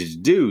he needed to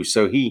do.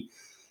 So he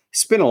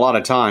spent a lot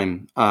of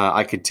time,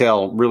 I could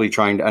tell, really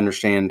trying to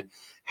understand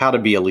how to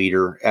be a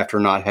leader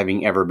after not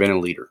having ever been a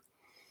leader.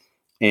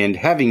 And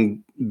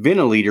having been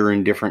a leader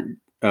in different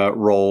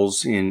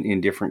roles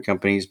in different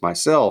companies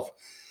myself,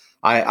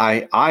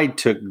 I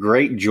took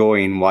great joy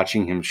in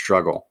watching him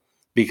struggle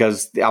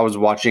because I was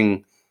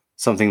watching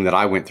something that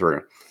I went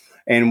through.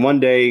 And one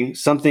day,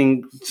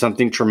 something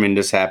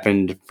tremendous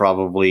happened,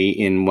 probably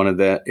in one of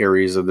the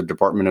areas of the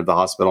department of the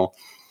hospital,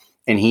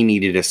 and he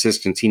needed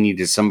assistance. He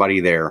needed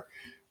somebody there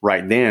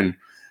right then.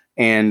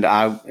 And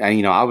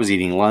I was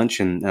eating lunch,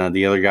 and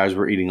the other guys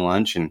were eating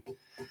lunch, and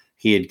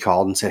he had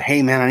called and said,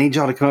 "Hey man, I need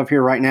y'all to come up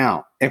here right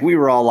now." And we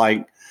were all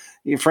like,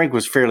 Frank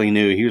was fairly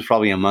new. He was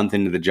probably a month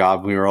into the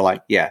job. We were all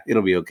like, "Yeah,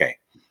 it'll be okay.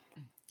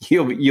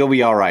 You'll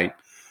be all right.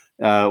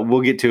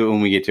 We'll get to it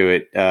when we get to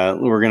it.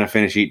 We're going to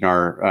finish eating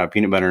our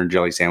peanut butter and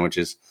jelly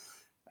sandwiches."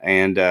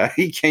 And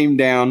he came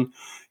down.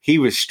 He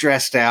was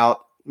stressed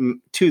out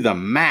to the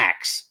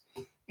max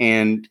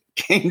and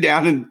came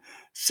down and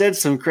said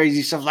some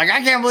crazy stuff like,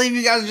 "I can't believe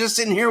you guys are just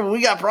sitting here when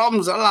we got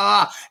problems." Blah,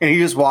 blah, blah. And he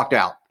just walked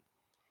out.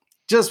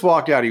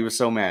 He was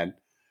so mad.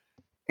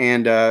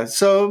 And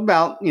so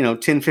about,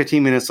 10,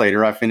 15 minutes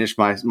later, I finished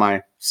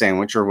my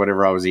sandwich or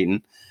whatever I was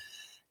eating.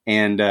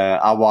 And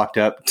I walked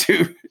up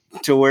to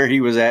where he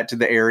was at, to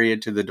the area,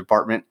 to the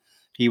department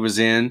he was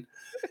in.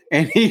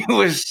 And he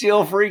was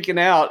still freaking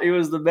out. It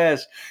was the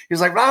best. He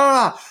was like,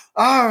 "Oh,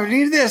 I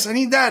need this. I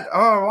need that.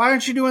 Oh, why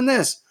aren't you doing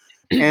this?"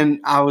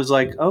 And I was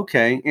like,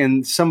 okay.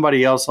 And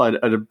somebody else,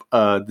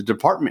 the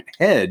department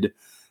head,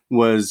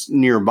 was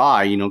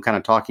nearby, kind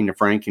of talking to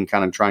Frank and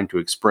kind of trying to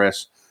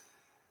express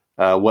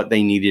what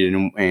they needed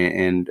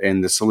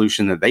and the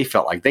solution that they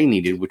felt like they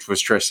needed, which was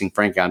stressing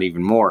Frank out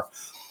even more.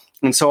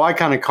 And so I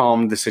kind of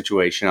calmed the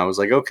situation. I was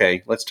like,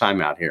 okay, let's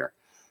time out here.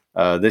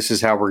 This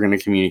is how we're going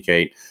to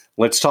communicate.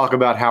 Let's talk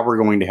about how we're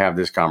going to have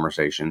this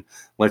conversation.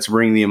 Let's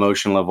bring the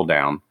emotion level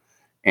down,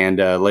 and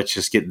let's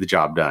just get the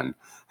job done.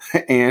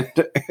 And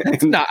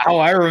that's not how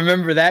I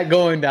remember that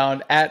going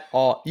down at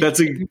all. You came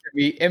to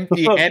me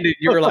empty-handed.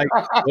 You were like,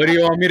 "What do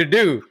you want me to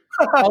do?"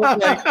 I was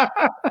like,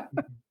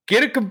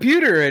 "Get a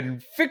computer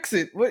and fix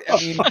it."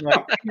 You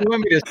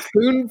want me to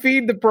spoon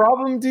feed the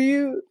problem to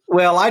you?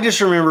 Well, I just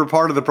remember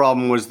part of the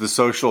problem was the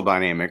social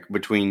dynamic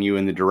between you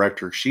and the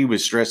director. She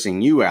was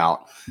stressing you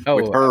out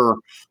with her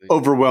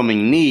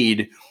overwhelming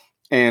need,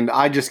 and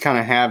I just kind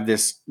of have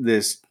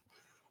this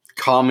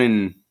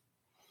common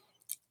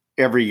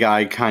every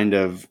guy kind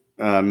of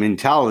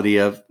mentality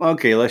of,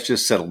 okay, let's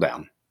just settle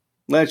down.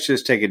 Let's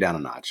just take it down a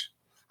notch.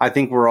 I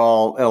think we're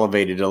all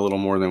elevated a little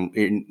more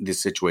than this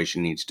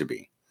situation needs to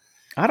be.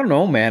 I don't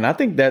know, man. I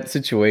think that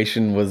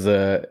situation was,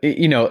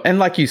 and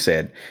like you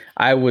said,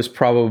 I was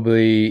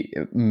probably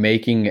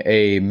making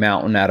a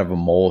mountain out of a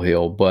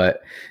molehill,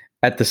 but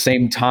at the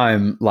same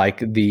time, like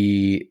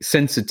the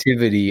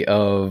sensitivity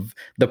of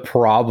the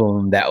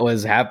problem that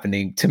was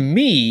happening to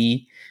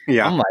me,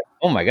 I'm like,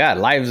 oh my God,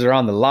 lives are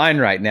on the line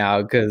right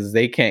now because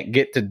they can't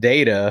get to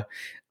data.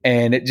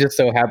 And it just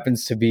so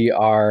happens to be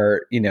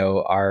our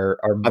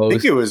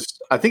most.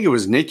 I think it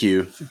was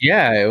NICU.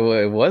 Yeah,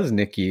 it was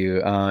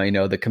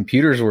NICU. The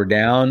computers were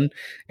down,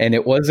 and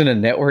it wasn't a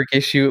network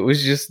issue. It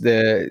was just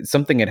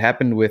something had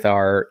happened with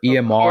our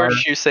EMR. Of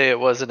course, you say it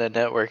wasn't a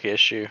network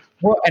issue.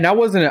 Well, and I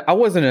wasn't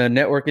a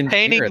network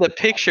engineer. Painting the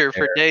picture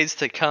for days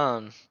to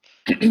come.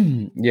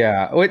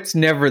 Yeah, it's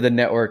never the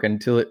network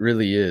until it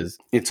really is.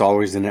 It's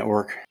always the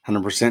network,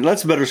 100%.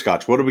 Let's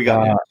butterscotch. What do we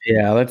got?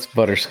 Yeah, let's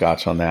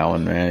butterscotch on that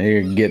one, man.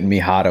 You're getting me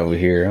hot over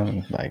here.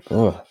 I'm like,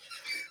 oh,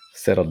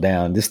 Settle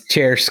down. This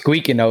chair's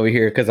squeaking over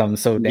here because I'm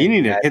so damn You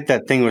need to mad. hit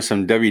that thing with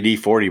some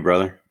WD-40,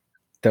 brother.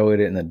 Throw it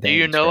in the Do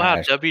you damn know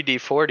trash. how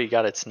WD-40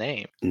 got its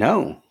name?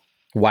 No.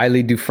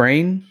 Wiley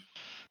Dufresne?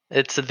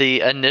 It's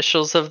the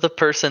initials of the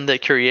person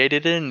that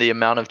created it and the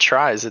amount of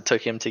tries it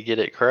took him to get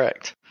it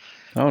correct.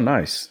 Oh,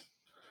 nice.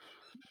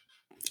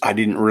 I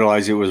didn't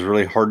realize it was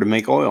really hard to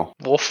make oil.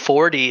 Well,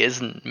 40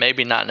 is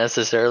maybe not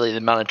necessarily the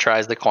amount of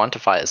tries to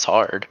quantify as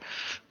hard.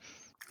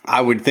 I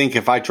would think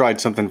if I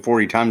tried something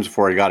 40 times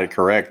before I got it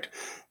correct,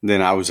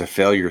 then I was a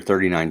failure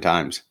 39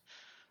 times.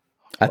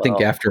 I think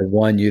Well, after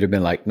one, you'd have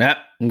been like, nah,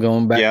 I'm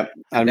going back. Yep.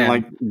 I'm down.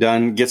 like,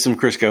 done. Get some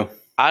Crisco.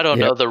 I don't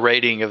Yep. know the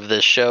rating of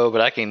this show,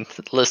 but I can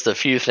list a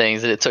few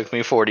things that it took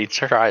me 40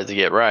 tries to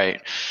get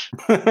right.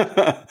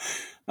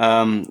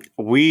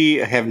 We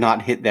have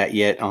not hit that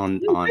yet on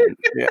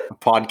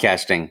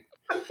podcasting.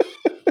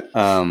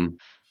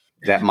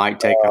 That might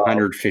take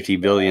 150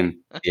 billion.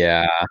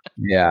 Yeah.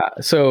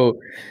 So,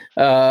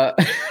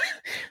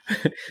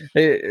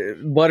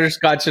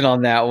 butterscotching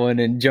on that one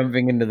and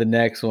jumping into the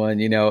next one.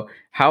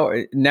 How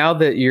now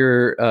that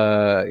you're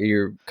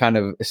kind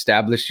of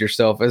established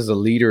yourself as a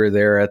leader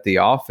there at the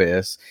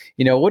office,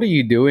 what are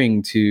you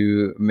doing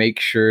to make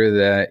sure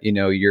that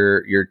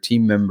your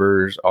team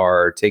members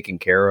are taken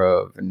care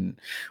of, and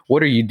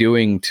what are you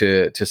doing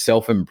to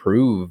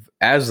self-improve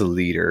as a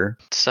leader?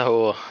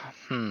 So,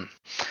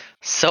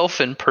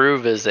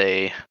 self-improve is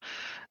a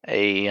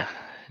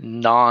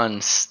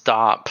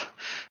non-stop,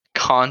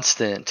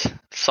 constant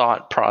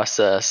thought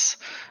process.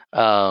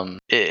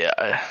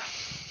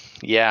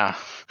 Yeah.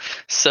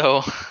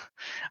 So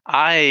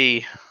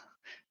I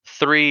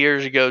 3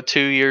 years ago, 2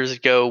 years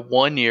ago,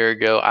 1 year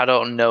ago, I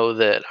don't know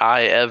that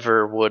I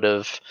ever would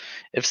have,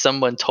 if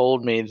someone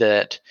told me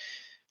that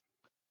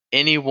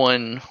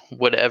anyone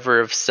would ever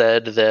have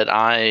said that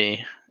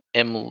I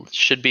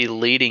should be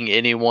leading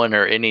anyone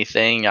or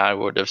anything, I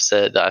would have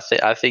said,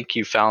 I think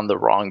you found the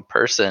wrong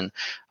person.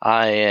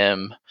 I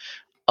am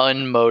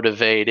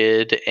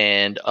unmotivated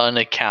and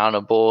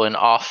unaccountable and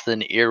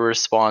often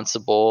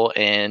irresponsible,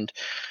 and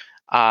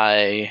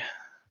I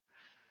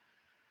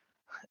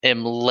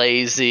am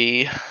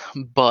lazy,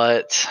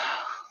 but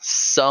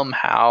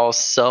somehow,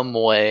 some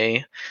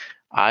way,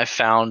 I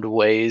found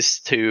ways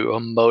to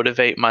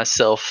motivate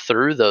myself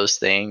through those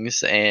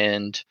things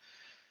and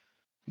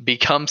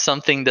become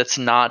something that's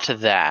not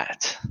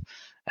that.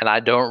 And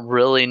I don't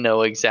really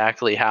know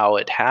exactly how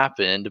it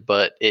happened,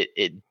 but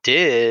it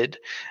did.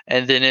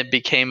 And then it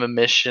became a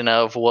mission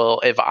of, well,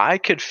 if I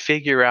could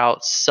figure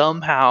out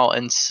somehow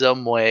in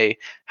some way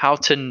how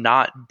to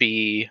not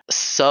be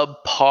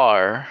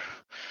subpar,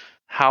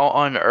 how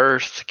on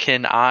earth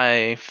can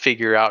I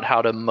figure out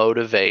how to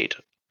motivate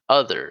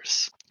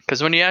others?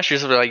 Because when you ask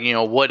yourself, like,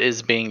 what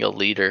is being a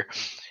leader?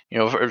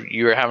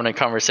 You were having a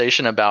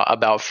conversation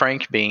about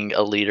Frank being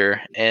a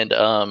leader, and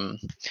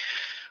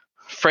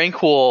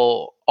Frank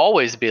will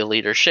always be a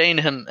leader. Shane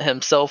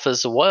himself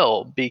as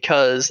well,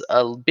 because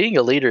being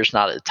a leader is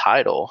not a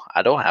title.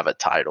 I don't have a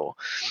title.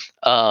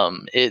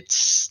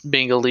 It's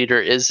being a leader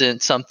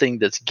isn't something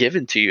that's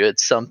given to you.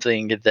 It's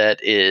something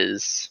that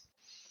is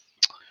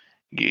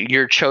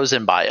you're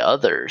chosen by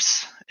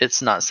others.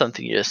 It's not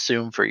something you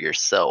assume for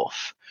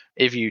yourself.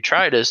 If you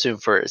try to assume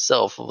for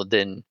yourself, well,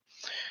 then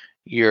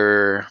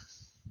you're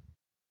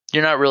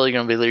not really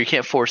going to be leader. You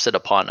can't force it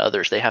upon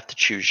others. They have to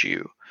choose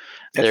you.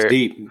 That's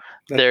deep.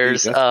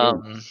 There's That's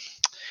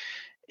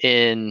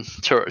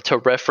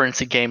to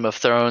reference a Game of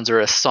Thrones or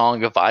a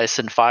Song of Ice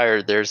and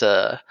Fire, there's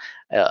a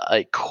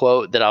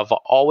quote that I've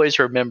always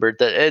remembered,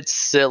 that it's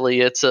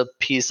silly. It's a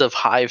piece of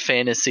high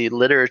fantasy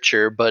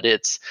literature, but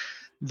it's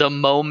the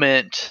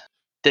moment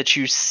that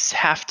you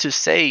have to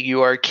say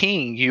you are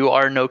king, you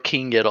are no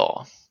king at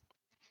all.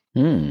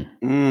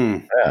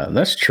 Yeah,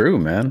 that's true,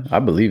 man. I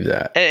believe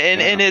that.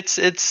 And it's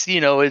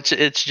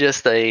it's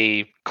just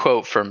a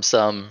quote from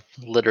some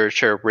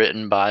literature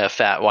written by a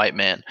fat white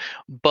man,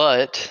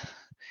 but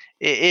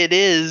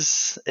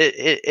it's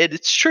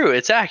true.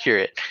 It's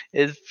accurate.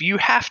 If you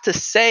have to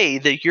say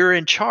that you're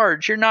in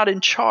charge, you're not in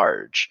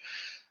charge.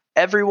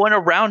 Everyone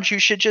around you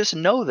should just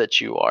know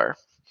that you are.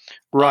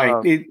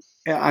 Right.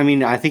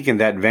 I think in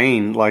that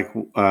vein, like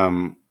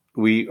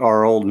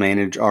our old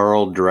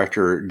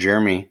director,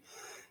 Jeremy,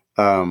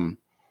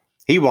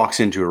 he walks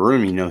into a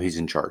room, he's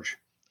in charge.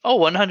 Oh,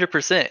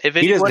 100%. If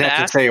he doesn't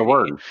have to say a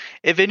word.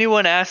 If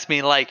anyone asks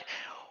me, like,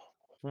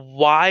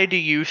 why do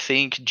you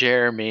think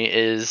Jeremy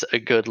is a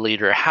good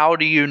leader? How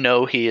do you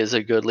know he is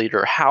a good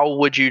leader? How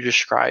would you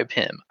describe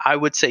him? I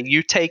would say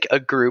you take a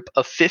group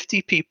of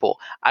 50 people,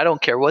 I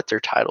don't care what their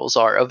titles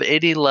are, of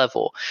any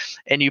level,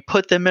 and you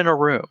put them in a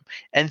room,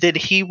 and then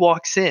he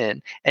walks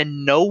in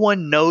and no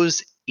one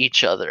knows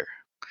each other.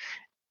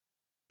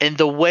 And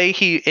the way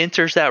he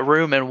enters that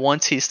room, and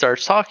once he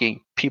starts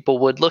talking, people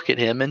would look at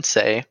him and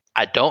say,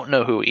 I don't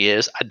know who he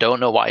is. I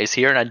don't know why he's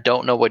here, and I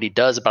don't know what he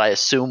does, but I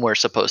assume we're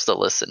supposed to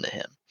listen to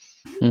him.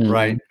 Mm-hmm.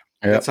 Right.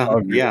 Yep.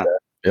 Yeah.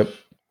 Yep.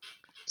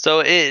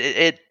 So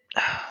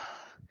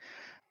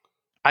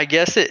I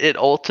guess it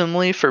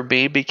ultimately for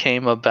me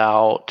became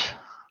about,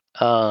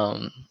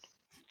 and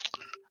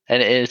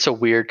and it's a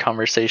weird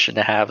conversation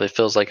to have. It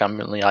feels like I'm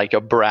like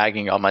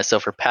bragging on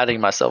myself or patting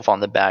myself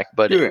on the back,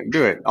 but Do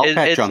it. I'll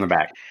pat you on the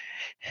back.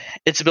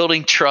 It's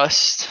building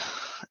trust.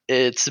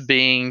 It's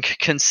being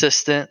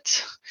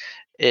consistent.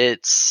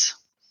 It's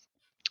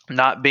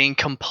not being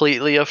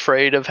completely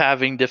afraid of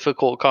having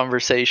difficult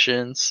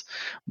conversations,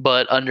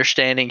 but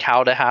understanding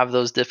how to have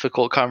those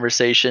difficult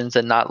conversations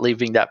and not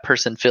leaving that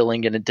person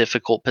feeling in a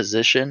difficult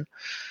position.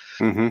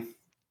 Mm-hmm.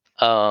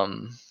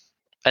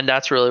 And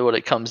that's really what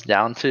it comes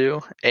down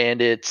to.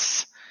 And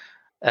it's,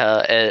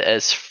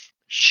 as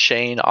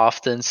Shane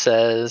often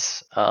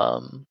says,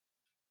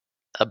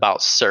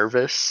 about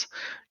service,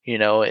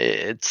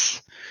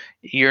 it's,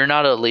 you're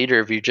not a leader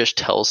if you just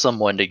tell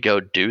someone to go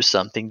do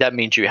something. That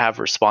means you have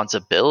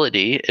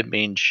responsibility. It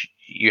means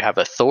you have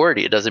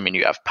authority. It doesn't mean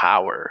you have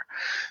power.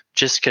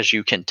 Just because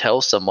you can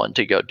tell someone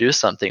to go do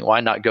something, why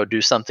not go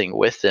do something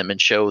with them and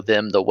show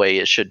them the way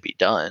it should be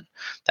done?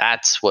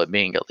 That's what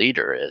being a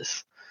leader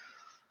is.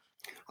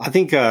 I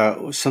think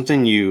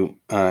something you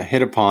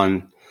hit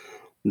upon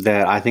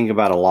that I think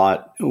about a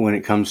lot when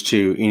it comes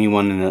to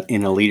anyone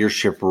in a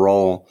leadership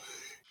role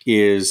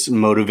is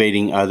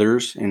motivating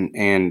others.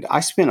 And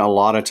I spent a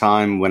lot of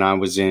time when I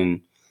was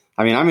I'm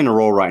in a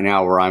role right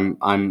now where I'm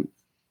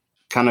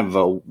kind of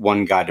a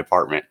one guy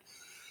department.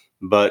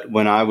 But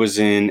when I was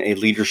in a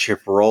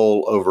leadership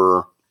role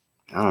over,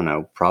 I don't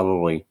know,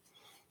 probably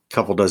a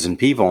couple dozen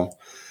people,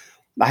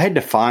 I had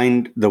to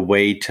find the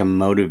way to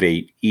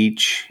motivate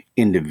each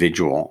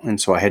individual.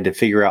 And so I had to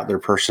figure out their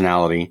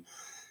personality,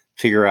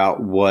 figure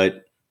out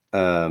what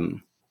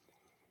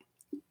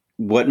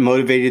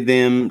motivated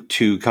them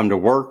to come to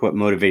work, what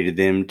motivated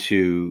them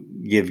to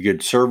give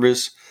good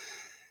service,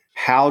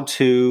 how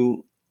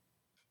to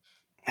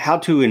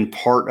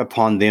impart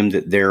upon them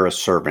that they're a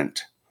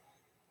servant,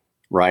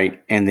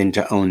 right? And then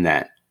to own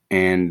that.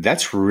 And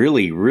that's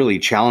really, really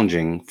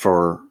challenging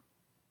for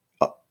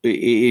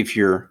if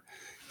you're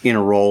in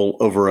a role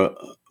over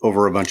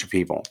a bunch of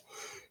people,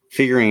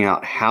 figuring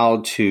out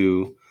how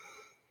to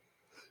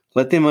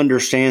let them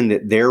understand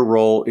that their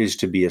role is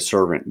to be a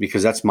servant,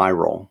 because that's my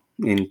role.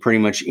 In pretty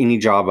much any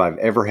job I've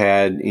ever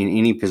had, in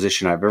any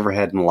position I've ever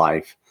had in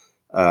life,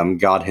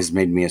 God has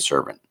made me a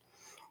servant.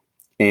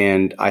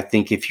 And I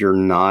think if you're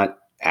not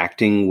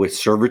acting with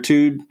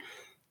servitude,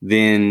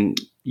 then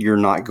you're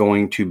not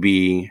going to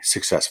be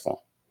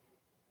successful.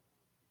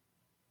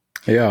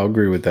 Yeah, I'll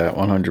agree with that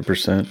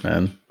 100%,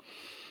 man.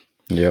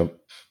 Yep.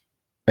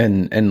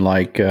 And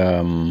like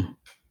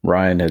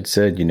Ryan had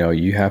said,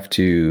 you have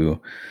to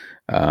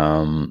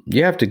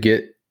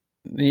get,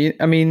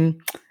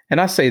 and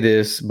I say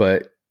this,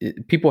 but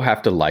people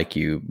have to like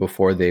you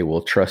before they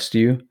will trust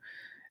you.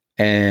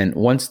 And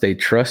once they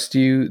trust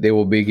you, they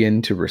will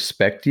begin to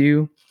respect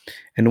you.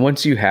 And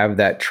once you have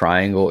that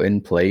triangle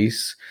in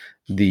place,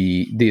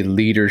 the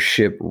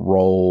leadership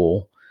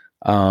role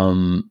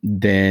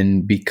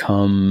then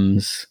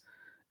becomes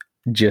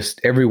just,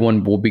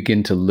 everyone will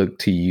begin to look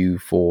to you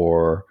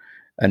for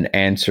an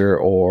answer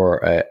or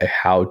a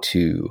how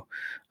to.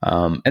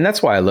 And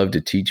that's why I love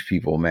to teach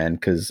people, man,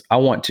 because I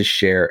want to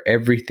share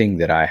everything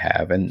that I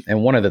have. And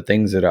one of the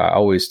things that I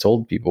always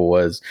told people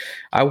was,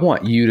 I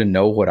want you to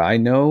know what I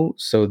know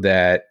so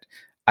that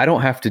I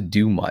don't have to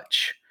do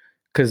much.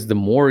 Because the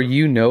more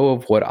you know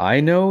of what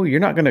I know, you're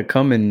not going to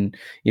come and,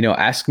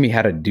 ask me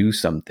how to do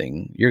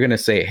something. You're going to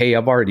say, hey,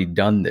 I've already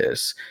done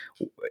this.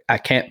 I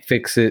can't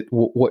fix it.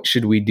 What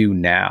should we do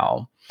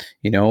now?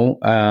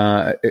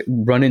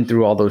 Running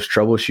through all those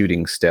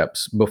troubleshooting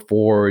steps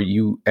before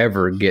you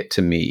ever get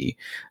to me.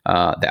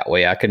 That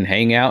way I can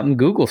hang out and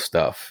Google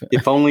stuff.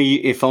 If only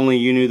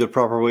you knew the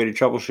proper way to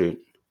troubleshoot.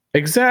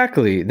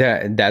 Exactly.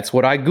 That's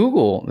what I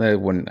Google.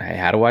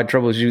 How do I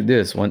troubleshoot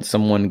this? Once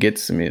someone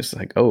gets to me, it's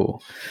like, oh,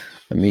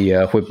 let me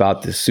whip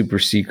out this super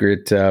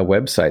secret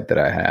website that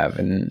I have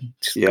and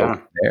just go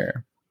from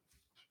there.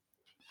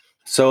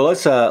 So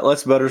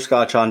let's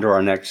butterscotch on to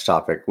our next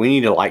topic. We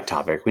need a light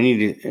topic.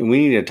 We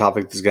need a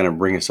topic that's going to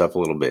bring us up a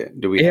little bit.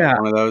 Do we have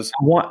one of those?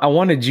 I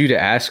wanted you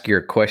to ask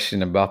your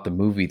question about the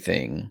movie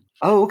thing.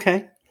 Oh,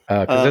 okay.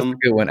 Because that's a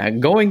good one.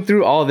 Going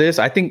through all this,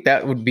 I think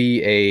that would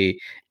be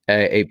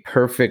a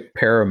perfect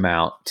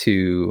paramount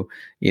to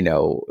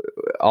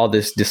all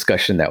this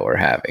discussion that we're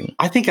having.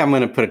 I think I'm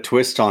going to put a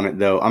twist on it,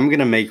 though. I'm going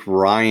to make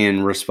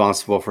Ryan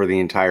responsible for the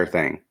entire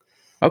thing.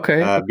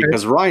 Okay.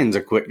 Because Ryan's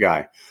a quick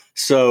guy.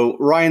 So,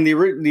 Ryan,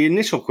 the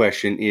initial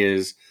question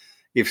is,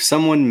 if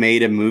someone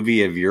made a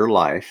movie of your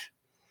life,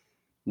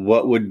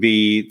 what would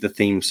be the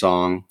theme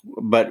song?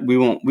 But we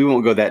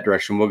won't go that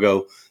direction. We'll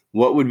go,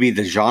 what would be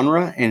the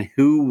genre and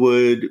who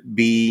would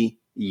be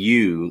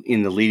you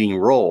in the leading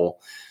role?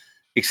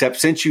 Except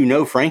since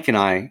Frank and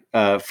I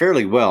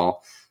fairly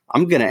well,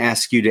 I'm going to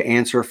ask you to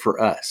answer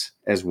for us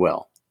as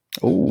well.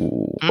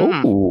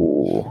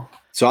 Oh.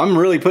 So I'm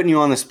really putting you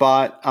on the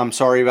spot. I'm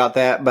sorry about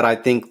that, but I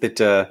think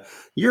that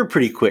you're a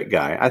pretty quick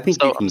guy. I think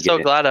you can get it. I'm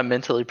so glad I'm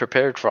mentally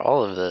prepared for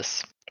all of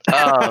this.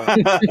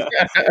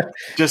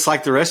 Just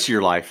like the rest of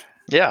your life.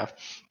 Yeah.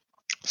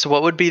 So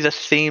what would be the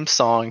theme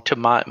song to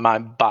my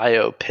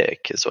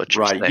biopic is what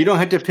you're Right. saying. You don't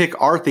have to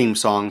pick our theme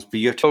songs, but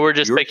you have to But we're pick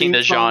just your picking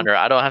theme the song. genre.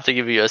 I don't have to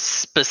give you a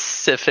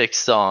specific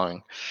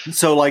song.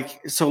 So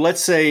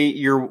let's say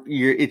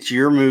it's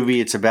your movie,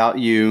 it's about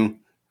you,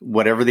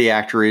 whatever the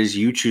actor is,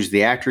 you choose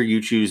the actor,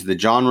 you choose the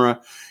genre,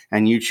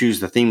 and you choose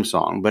the theme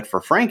song. But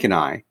for Frank and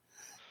I,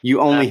 you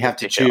only have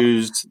to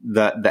choose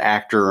the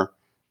actor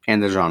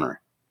and the genre.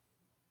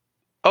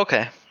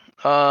 Okay.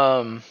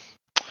 I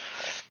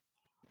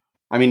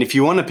mean, if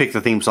you want to pick the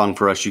theme song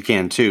for us, you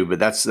can too, but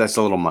that's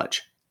a little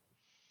much.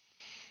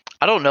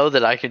 I don't know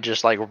that I could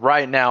just like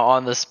right now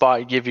on the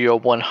spot give you a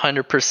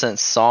 100%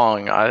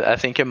 song. I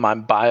think in my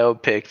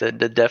biopic that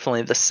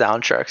definitely the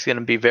soundtrack's going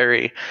to be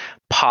very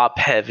pop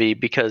heavy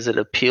because it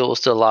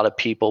appeals to a lot of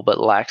people but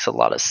lacks a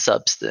lot of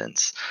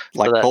substance.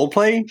 Like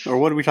Coldplay, or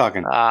what are we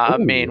talking? I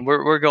mean,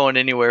 we're going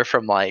anywhere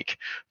from like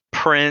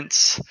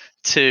Prince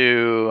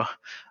to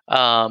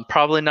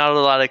probably not a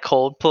lot of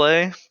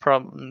Coldplay.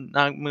 Probably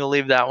not. I'm gonna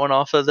leave that one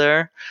off of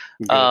there.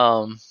 Good.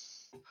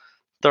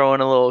 Throw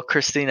in a little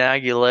Christina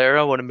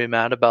Aguilera. Wouldn't be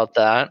mad about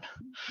that.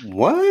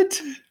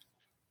 What?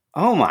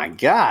 Oh my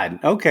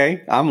God.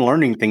 Okay. I'm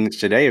learning things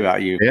today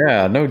about you.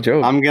 Yeah, no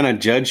joke. I'm going to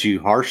judge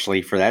you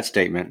harshly for that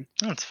statement.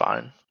 That's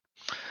fine.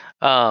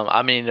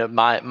 I mean,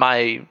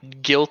 my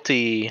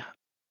guilty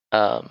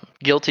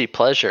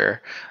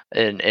pleasure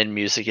in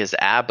music is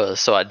ABBA,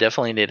 so I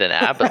definitely need an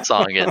ABBA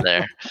song in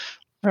there.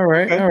 All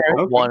right.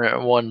 Okay.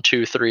 One,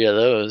 two, three of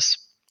those.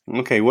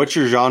 Okay, what's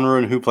your genre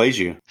and who plays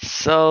you?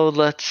 So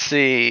let's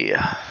see.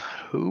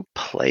 Who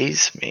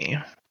plays me?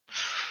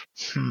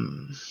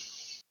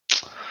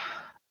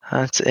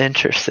 That's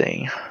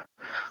interesting.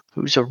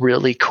 Who's a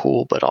really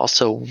cool but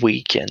also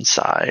weak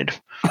inside?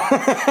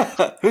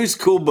 Who's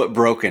cool but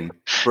broken?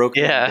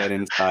 Broken Yeah. dead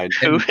inside.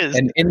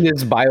 And in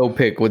this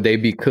biopic, would they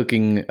be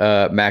cooking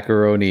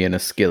macaroni in a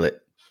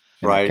skillet?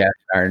 Right. A cast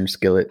iron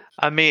skillet.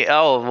 I mean,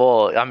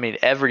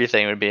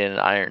 everything would be in an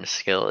iron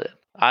skillet.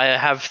 I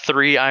have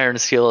 3 iron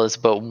skillets,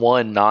 but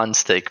 1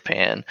 nonstick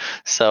pan.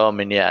 So I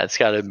mean, yeah, it's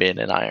got to be in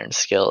an iron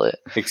skillet.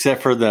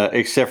 Except for the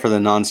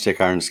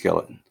nonstick iron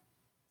skillet.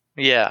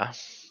 Yeah,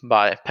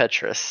 by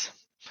Petrus.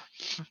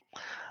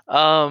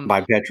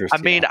 By Petrus.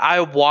 I mean, I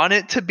want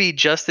it to be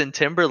Justin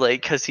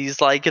Timberlake because he's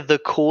like the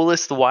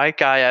coolest white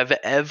guy I've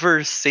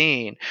ever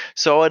seen.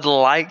 So I'd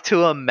like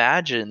to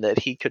imagine that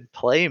he could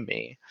play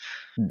me.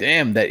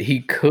 Damn, that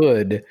he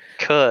could.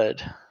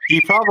 He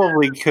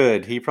probably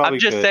could. I'm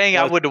just saying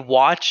I would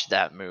watch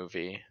that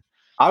movie.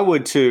 I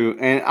would too.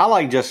 And I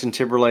like Justin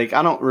Timberlake.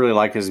 I don't really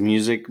like his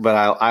music,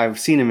 but I've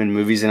seen him in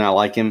movies and I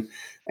like him.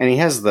 And he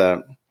has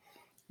the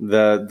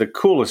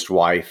coolest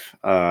wife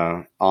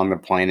on the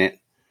planet.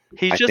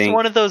 He's just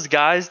one of those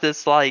guys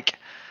that's like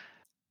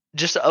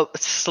just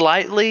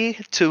slightly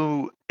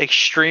to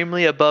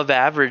extremely above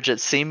average at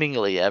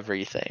seemingly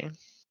everything.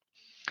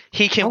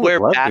 He can wear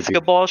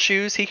basketball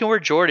shoes. He can wear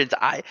Jordans.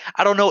 I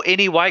don't know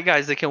any white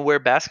guys that can wear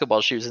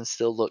basketball shoes and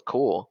still look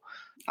cool.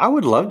 I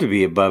would love to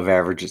be above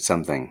average at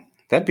something.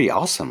 That'd be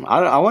awesome.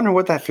 I wonder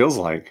what that feels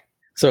like.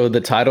 So the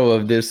title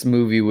of this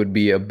movie would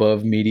be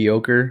Above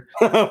Mediocre.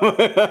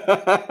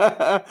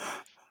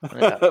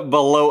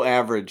 Below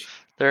average.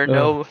 There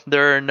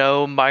are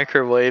no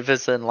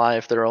microwaves in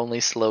life. There are only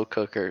slow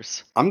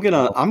cookers. I'm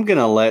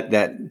gonna let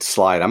that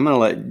slide. I'm gonna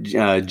let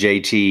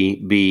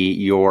JT be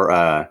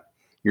your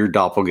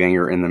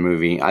doppelganger in the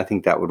movie. I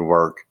think that would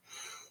work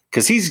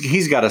because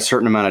he's got a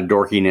certain amount of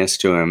dorkiness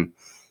to him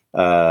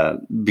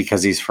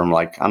because he's from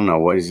like I don't know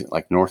what is it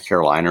like North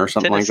Carolina or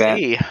something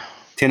Tennessee. like that.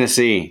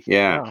 Tennessee,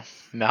 yeah. Oh,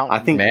 mountain. I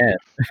think man,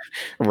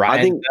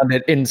 Ryan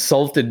sounded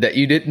insulted that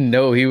you didn't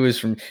know he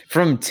was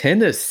from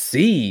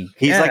Tennessee.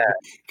 He's like,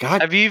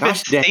 God, have you even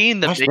seen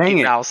the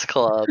Mickey Mouse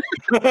Club?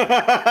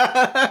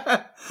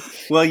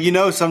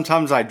 Well,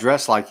 sometimes I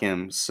dress like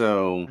him,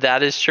 so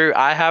that is true.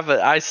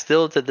 I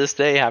still to this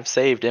day have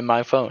saved in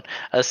my phone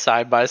a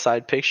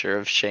side-by-side picture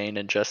of Shane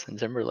and Justin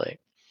Timberlake.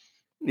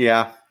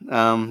 Yeah,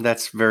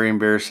 that's very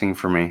embarrassing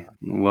for me.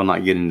 We'll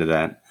not get into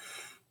that.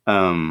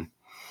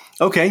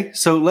 Okay,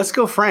 so let's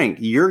go, Frank.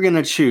 You're going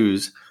to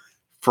choose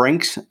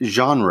Frank's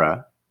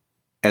genre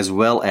as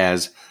well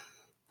as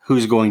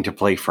who's going to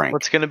play Frank.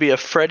 What's going to be a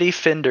Freddie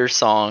Fender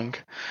song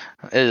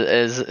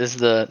is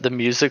the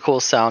musical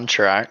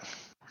soundtrack.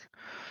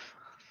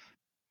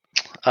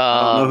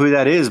 I don't know who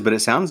that is, but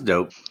it sounds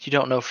dope. You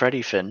don't know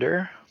Freddie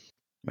Fender?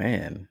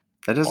 Man.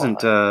 That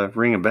doesn't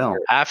ring a bell.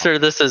 After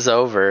this is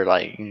over,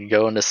 like you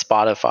go into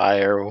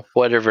Spotify or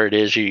whatever it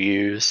is you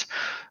use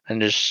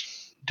and just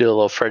do a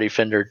little Freddie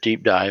Fender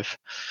deep dive.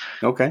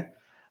 Okay.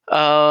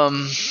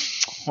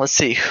 Let's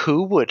see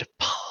who would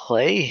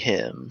play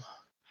him.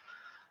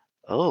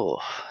 Oh,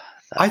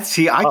 I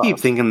keep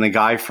thinking the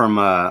guy from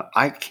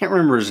I can't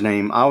remember his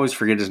name. I always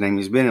forget his name.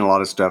 He's been in a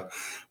lot of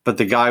stuff. But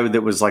the guy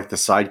that was like the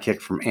sidekick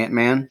from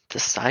Ant-Man. The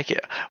sidekick.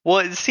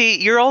 Well, see,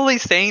 you're only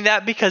saying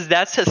that because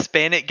that's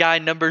Hispanic guy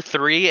number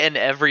 3 in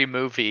every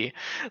movie.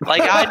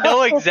 Like, I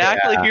know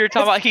exactly who you're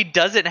talking about. He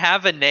doesn't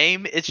have a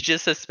name. It's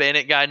just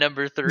Hispanic guy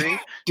number 3.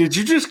 Did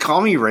you just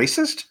call me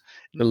racist?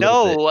 A little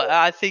No,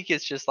 I think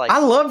it's just like I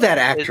love that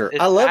actor. it's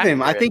I love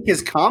him. I accurate. think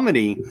his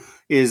comedy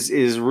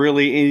is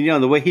really,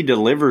 the way he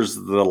delivers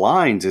the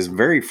lines is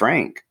very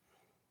frank.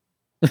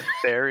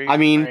 very I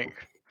mean, frank.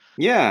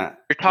 yeah.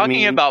 You're talking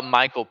mean, about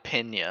Michael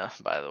Pena,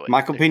 by the way.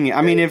 Michael Pena.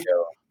 I mean, if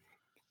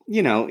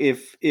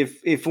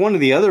if one of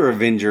the other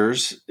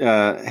Avengers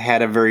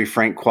had a very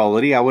frank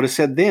quality, I would have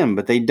said them,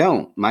 but they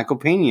don't. Michael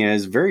Pena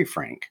is very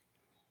frank.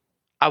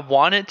 I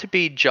want it to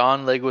be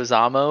John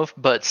Leguizamo,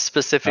 but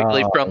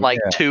specifically from like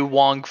To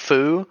Wong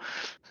Fu.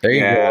 There you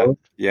Yeah, go.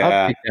 yeah.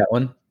 I'll take that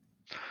one.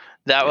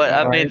 That would,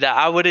 I Yeah. mean, that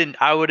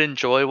I would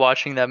enjoy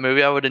watching that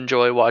movie. I would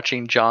enjoy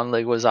watching John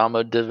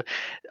Leguizamo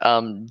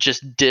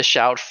just dish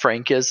out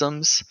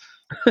Frankisms.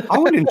 I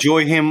would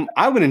enjoy him.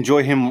 I would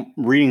enjoy him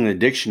reading the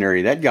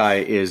dictionary. That guy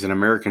is an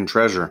American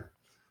treasure.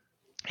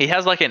 He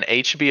has like an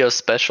HBO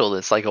special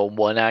that's like a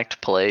 1-act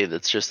play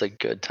that's just a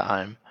good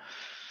time.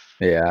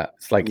 Yeah,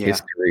 it's like Yeah.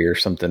 history or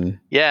something.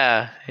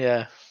 Yeah.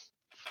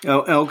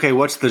 Oh, okay.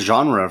 What's the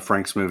genre of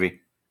Frank's movie?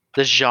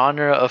 The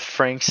genre of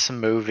Frank's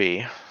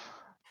movie.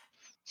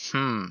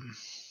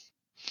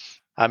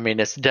 I mean,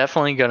 it's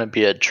definitely going to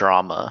be a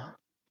drama.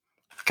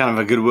 Kind of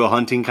a Good Will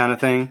Hunting kind of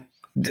thing.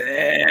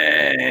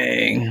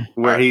 Dang.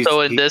 Where he's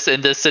So in this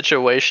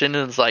situation,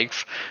 it's like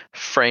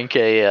Frank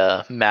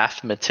a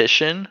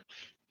mathematician.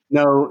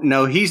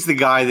 No, he's the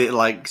guy that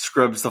like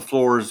scrubs the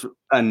floors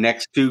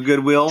next to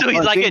Goodwill. So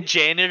he's like a Hunting.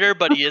 janitor,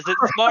 but he isn't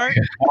smart.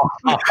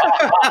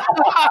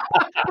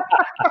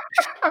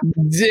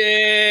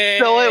 Dang.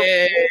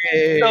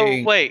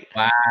 So wait,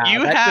 Wow,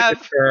 you that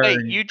took a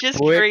turn you just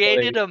quickly.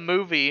 created a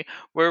movie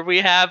where we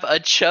have a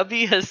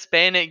chubby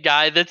Hispanic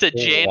guy that's a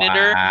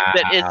janitor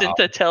that Wow. isn't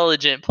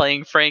intelligent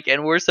playing Frank,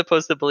 and we're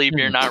supposed to believe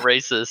you're not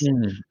racist.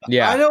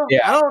 Yeah, I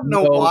don't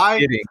know no why.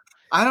 kidding.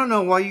 I don't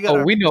know why you got.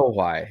 Oh, we know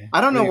why.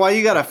 I don't know why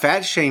you got to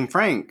fat shame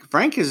Frank.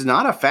 Frank is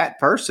not a fat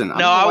person.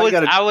 No, I was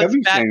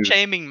chubby fat shame him.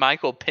 shaming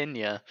Michael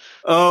Pena.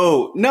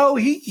 Oh no,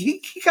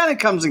 he kind of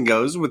comes and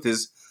goes with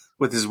his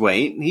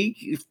weight.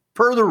 He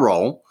per the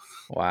role.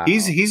 Wow.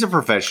 He's a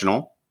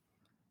professional.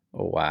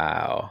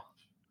 Wow.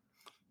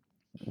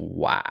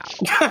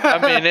 I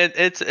mean,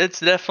 it's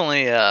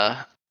definitely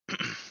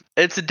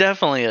it's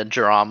definitely a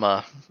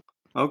drama.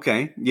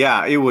 Okay,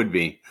 yeah, it would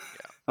be.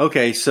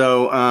 Okay,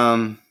 so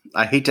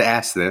I hate to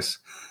ask this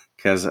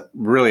because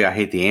really I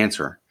hate the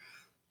answer.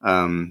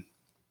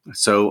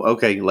 So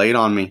okay, lay it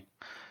on me.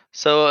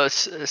 So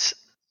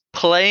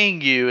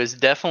playing you is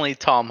definitely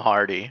Tom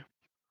Hardy.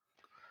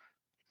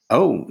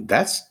 Oh,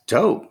 that's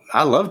dope.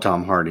 I love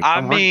Tom Hardy.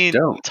 Tom Hardy's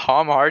dope.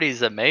 Tom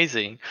Hardy's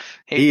amazing.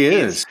 He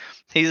is.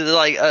 He's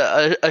like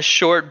a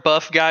short,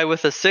 buff guy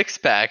with a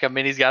six-pack. I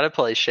mean, he's got to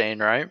play Shane,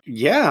 right?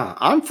 Yeah,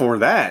 I'm for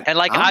that. And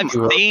like I've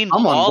seen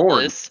I'm on board.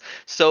 Lawless,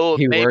 so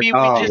He maybe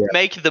worked- we just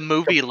make the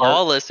movie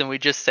Lawless and we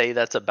just say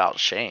that's about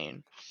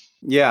Shane.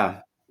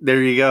 Yeah,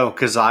 there you go.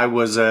 Because I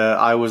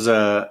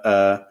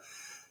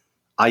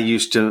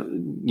used to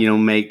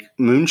make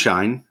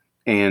moonshine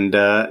and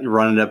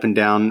run it up and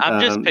down. I'm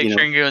just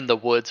picturing you in the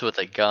woods with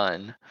a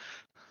gun.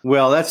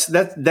 Well,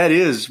 that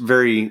is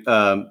very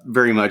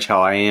very much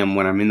how I am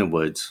when I'm in the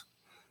woods.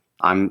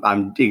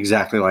 I'm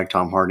exactly like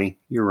Tom Hardy.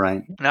 You're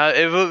right. Now,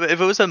 if it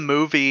was a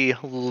movie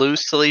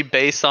loosely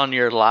based on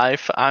your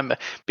life,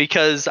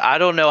 because I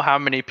don't know how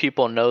many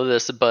people know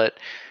this, but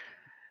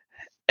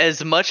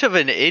as much of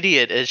an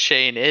idiot as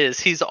Shane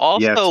is, he's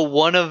also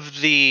one of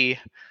the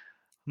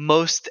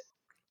most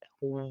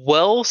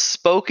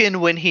well-spoken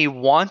when he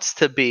wants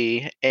to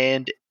be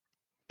and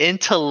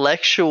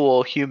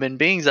intellectual human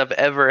beings I've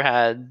ever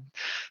had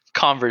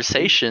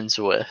conversations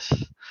with.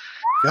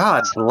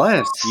 God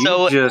bless.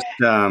 So- You just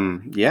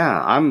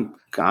I'm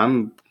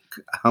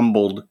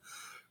humbled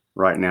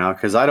right now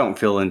because I don't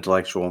feel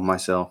intellectual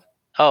myself.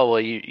 Oh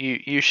well,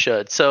 you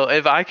should. So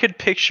if I could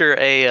picture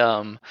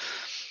a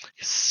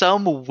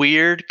some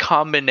weird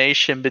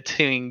combination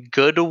between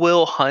Good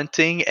Will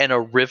Hunting and A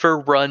River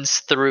Runs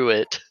Through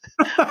It,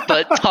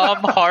 but Tom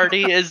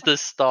Hardy is the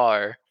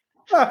star.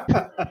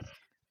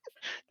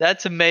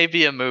 That's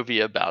maybe a movie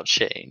about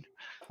Shane.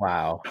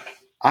 Wow.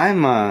 I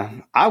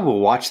will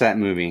watch that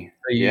movie.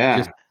 So you Yeah.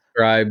 just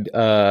described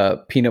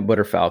Peanut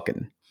Butter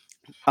Falcon.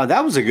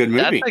 That was a good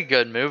movie. That's a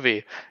good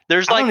movie.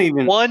 There's I don't like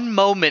even- one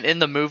moment in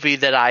the movie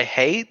that I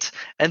hate,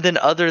 and then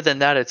other than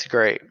that, it's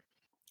great.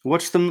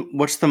 What's the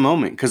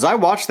moment? Because I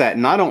watched that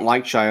and I don't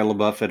like Shia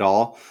LaBeouf at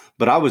all,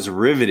 but I was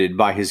riveted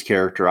by his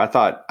character. I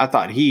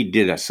thought he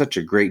did such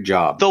a great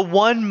job. The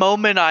one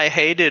moment I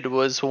hated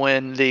was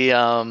when the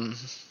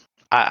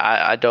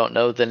I don't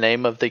know the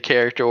name of the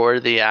character or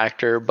the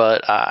actor,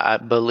 but I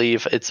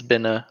believe it's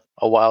been a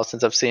while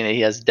since I've seen it.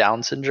 He has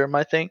Down syndrome,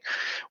 I think.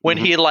 When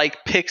he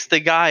like picks the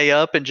guy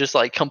up and just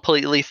like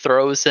completely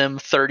throws him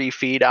 30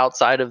 feet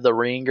outside of the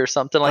ring or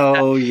something like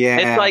that. Oh yeah.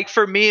 It's like,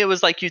 for me, it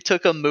was like you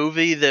took a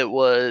movie that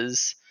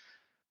was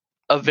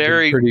a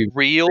very Pretty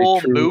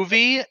real true.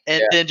 movie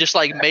and then just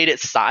like made it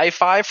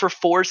sci-fi for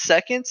 4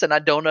 seconds, and I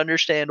don't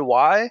understand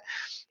why.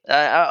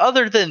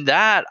 Other than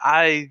that,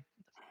 it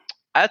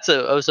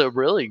was a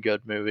really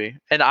good movie,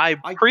 and I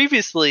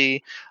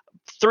previously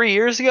 3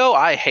 years ago,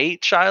 I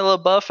hate Shia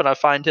LaBeouf and I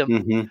find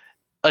him Hmm.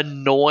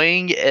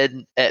 annoying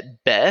and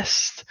at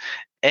best.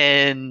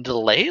 And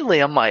lately,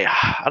 I'm like,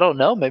 I don't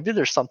know. Maybe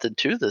there's something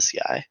to this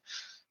guy.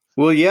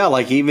 Well, yeah,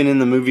 like even in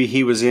the movie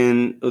he was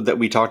in that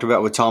we talked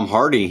about with Tom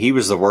Hardy, he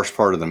was the worst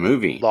part of the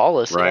movie.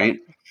 Lawless, right?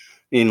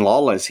 In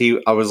Lawless,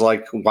 I was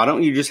like, why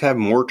don't you just have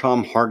more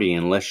Tom Hardy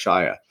and less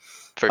Shia?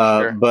 For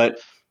sure.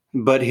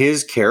 But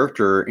his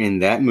character in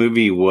that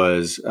movie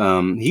was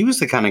he was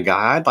the kind of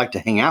guy I'd like to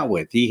hang out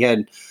with. He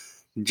had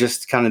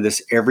just kind of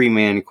this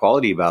everyman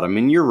quality about him.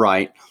 And you're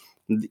right,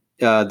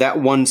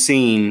 that one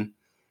scene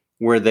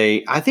where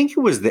I think it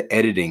was the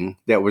editing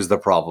that was the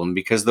problem,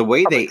 because the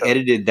way they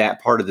edited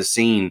that part of the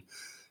scene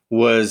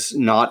was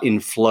not in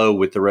flow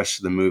with the rest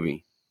of the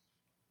movie.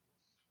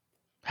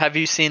 Have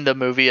you seen the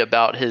movie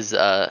about his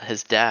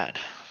dad?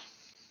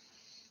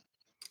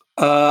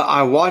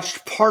 I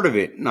watched part of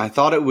it and I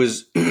thought it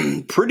was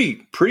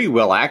pretty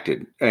well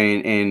acted,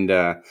 and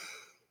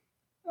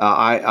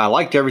I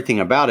liked everything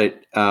about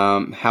it.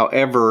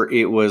 However,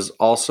 it was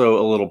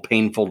also a little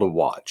painful to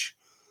watch.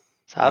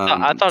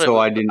 I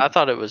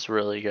thought it was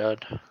really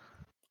good.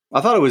 I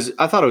thought it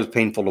was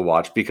painful to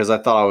watch because I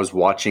thought I was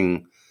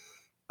watching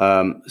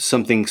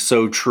something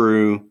so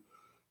true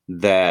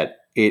that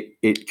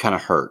it kind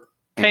of hurt.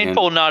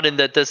 Painful, not in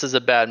that this is a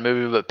bad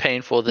movie, but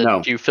painful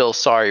that you feel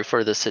sorry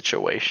for the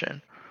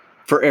situation.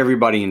 For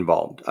everybody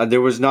involved. There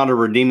was not a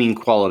redeeming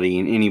quality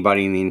in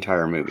anybody in the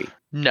entire movie.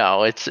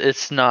 No,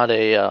 it's not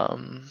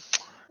a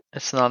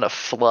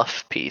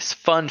fluff piece.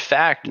 Fun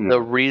fact, the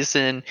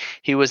reason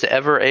he was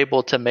ever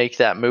able to make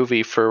that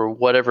movie, for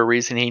whatever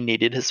reason he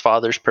needed his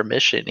father's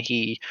permission,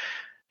 he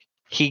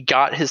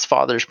got his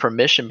father's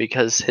permission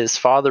because his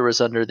father was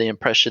under the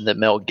impression that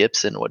Mel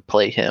Gibson would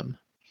play him.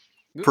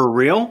 For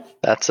real?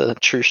 That's a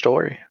true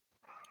story.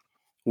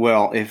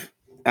 Well, if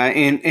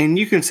and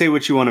you can say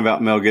what you want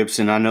about Mel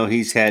Gibson. I know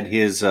he's had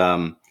his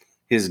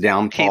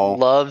downfall. He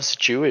loves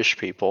Jewish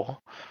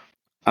people.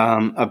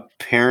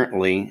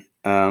 Apparently.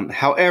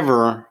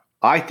 However,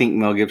 I think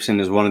Mel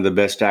Gibson is one of the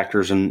best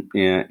actors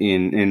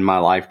in my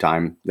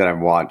lifetime that I've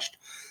watched.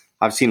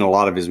 I've seen a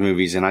lot of his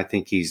movies, and I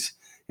think he's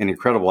an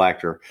incredible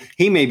actor.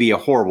 He may be a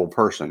horrible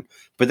person,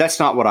 but that's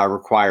not what I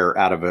require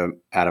out of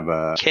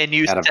a. Can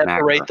you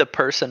separate the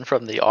person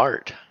from the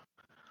art?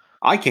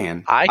 I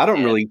can. I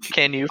don't really.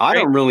 Can you? I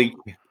don't really.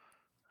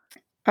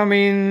 I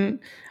mean,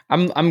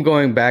 I'm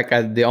going back.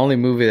 The only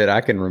movie that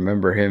I can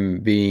remember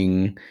him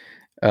being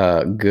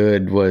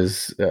good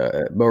was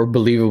or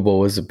believable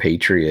was A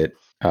Patriot.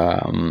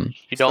 You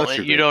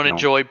don't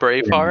enjoy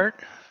Braveheart?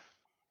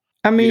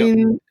 I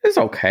mean, it's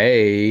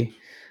okay.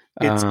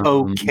 It's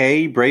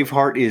okay.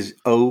 Braveheart is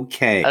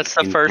okay. That's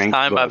the first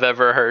time I've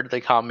ever heard the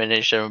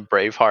combination of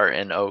Braveheart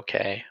and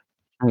okay.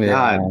 Yeah.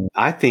 God,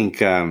 I think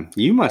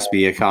you must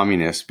be a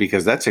communist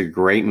because that's a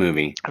great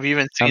movie. Have you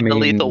even seen the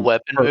Lethal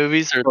Weapon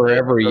movies? Or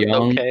Forever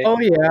Young? Okay? Oh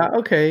yeah,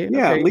 okay.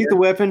 Yeah, okay, Lethal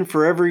Weapon,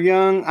 Forever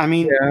Young. I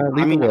mean,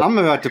 I'm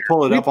about to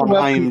pull it up on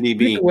IMDb.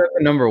 Lethal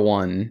Weapon number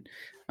 1.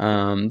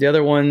 The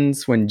other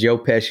ones, when Joe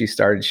Pesci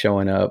started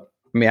showing up.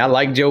 I mean, I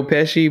like Joe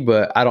Pesci,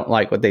 but I don't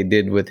like what they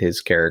did with his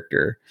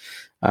character.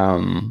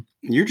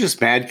 You're just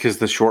mad because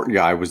the short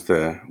guy was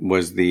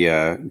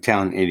the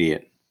town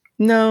idiot.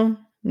 No,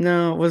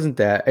 it wasn't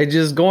that. It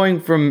just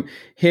going from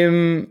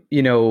him,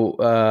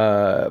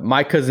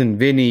 My Cousin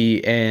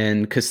Vinny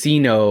and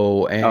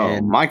Casino,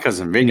 and My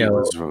Cousin Vinny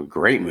was a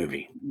great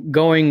movie.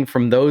 Going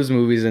from those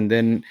movies and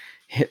then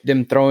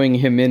them throwing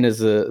him in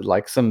as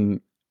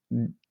some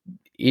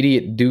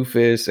idiot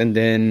doofus, and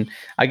then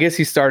I guess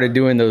he started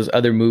doing those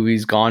other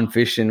movies, Gone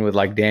Fishing with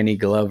like Danny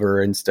Glover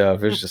and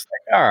stuff. It's just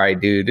like, all right,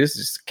 dude, this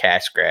is a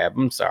cash grab.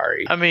 I'm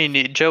sorry. I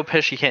mean, Joe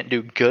Pesci can't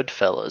do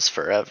Goodfellas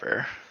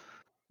forever.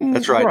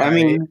 That's right. I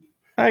mean,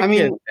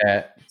 get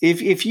that.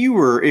 If you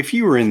were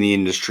in the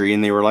industry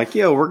and they were like,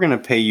 "Yo, we're going to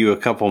pay you a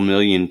couple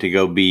million to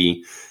go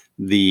be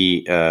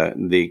the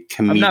comedic,"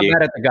 I'm not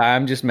mad at the guy.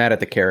 I'm just mad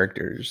at the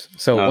characters.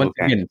 So once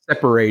again,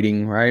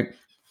 separating, right?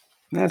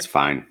 That's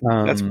fine.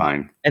 That's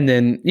fine. And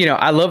then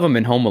I love him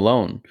in Home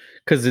Alone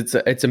because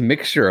it's a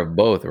mixture of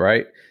both,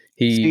 right?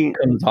 He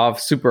comes off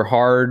super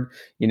hard.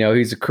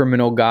 He's a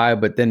criminal guy,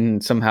 but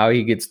then somehow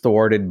he gets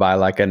thwarted by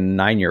like a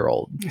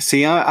 9-year-old.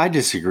 See, I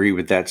disagree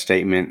with that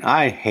statement.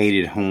 I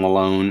hated Home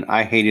Alone.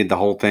 I hated the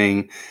whole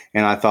thing.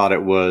 And I thought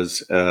it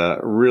was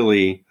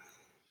really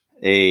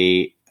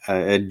a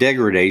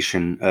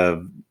degradation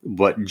of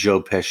what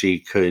Joe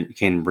Pesci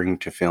can bring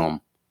to film.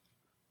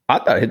 I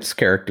thought his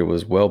character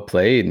was well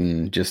played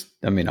and just,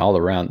 all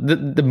around.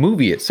 The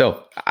movie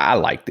itself, I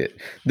liked it.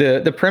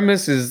 The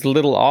premise is a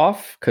little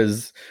off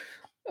because,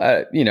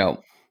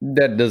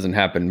 that doesn't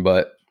happen.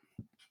 But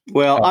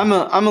well, I'm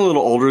a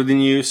little older than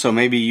you, so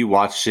maybe you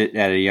watched it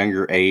at a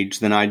younger age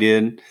than I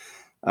did.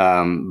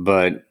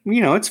 But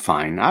it's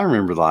fine. I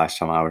remember the last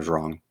time I was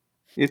wrong.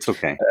 It's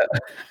okay.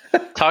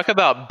 Talk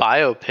about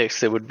biopics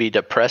that would be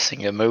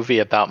depressing. A movie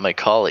about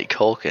Macaulay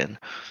Culkin.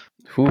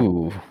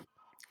 Ooh.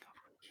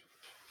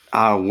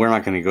 We're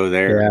not going to go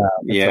there.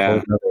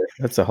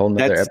 That's a whole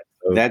nother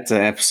episode. That's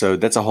an episode.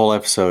 That's a whole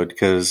episode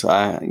because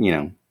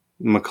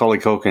Macaulay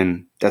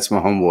Culkin. That's my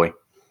homeboy.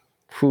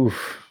 Whew.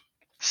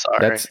 Sorry.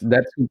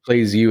 That's who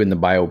plays you in the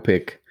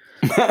biopic.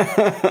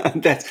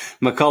 That's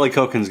Macaulay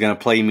Culkin's going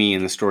to play me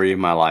in the story of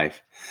my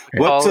life.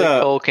 What's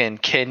Macaulay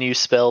Culkin, can you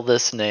spell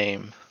this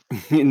name?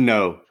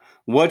 No.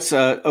 What's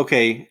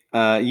okay?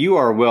 You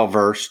are well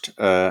versed,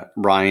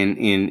 Ryan,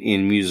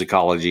 in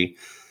musicology.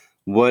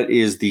 What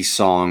is the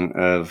song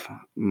of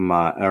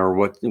my, or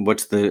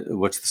what's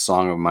the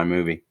song of my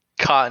movie?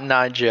 Cotton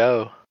Eye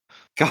Joe.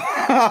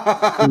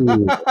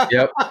 Ooh,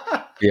 yep.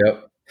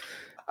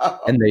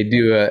 And they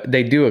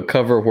do a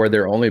cover where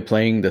they're only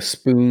playing the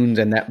spoons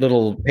and that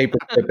little paper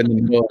clip in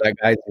the middle of that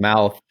guy's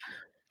mouth.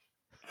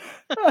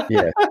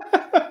 Yeah,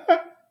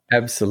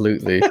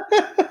 absolutely.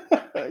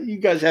 You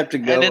guys have to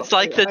go. And it's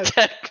like the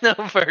techno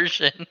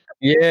version.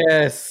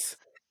 Yes.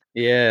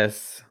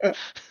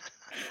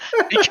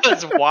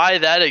 Because why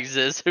that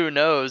exists, who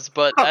knows?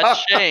 But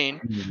that's Shane.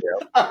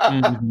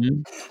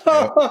 Mhm.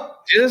 Yep.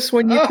 Just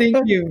when you think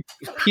you've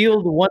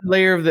peeled one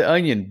layer of the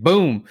onion,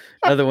 boom,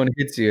 another one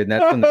hits you, and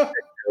that's when the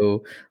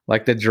techno,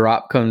 like the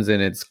drop comes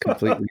in. It's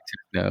completely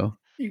techno.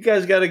 You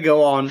guys got to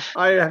go on.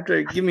 I have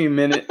to give me a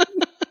minute.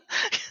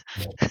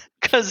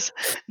 Because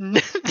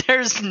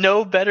there's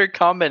no better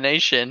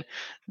combination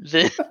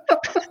than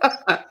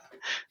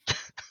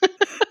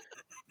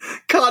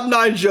Cotton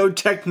Eye Joe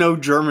techno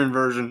German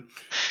version.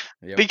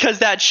 Yep. because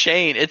that's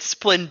Shane. It's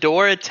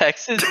Splendora,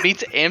 Texas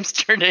meets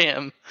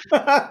Amsterdam.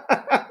 God,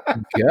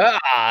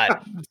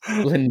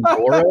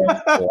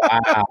 Lindora,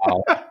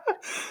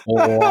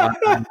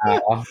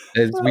 wow.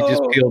 As we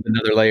just peeled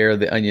another layer of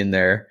the onion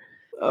there.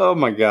 Oh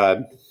my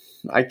God,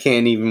 I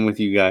can't even with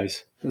you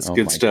guys. That's Oh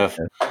good my stuff.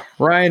 goodness.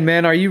 Ryan,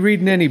 man, are you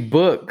reading any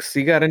books?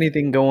 You got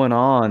anything going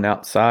on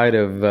outside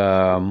of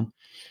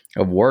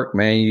work,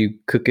 man? You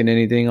cooking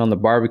anything on the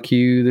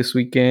barbecue this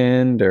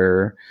weekend,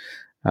 or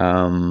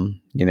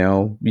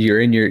you're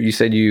in you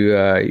said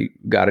you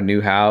got a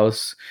new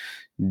house,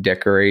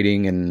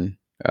 decorating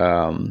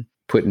and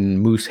putting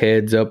moose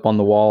heads up on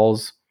the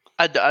walls.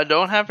 I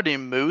don't have any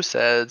moose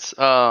heads.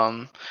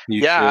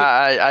 You should.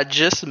 I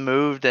just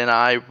moved and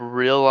I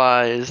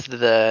realized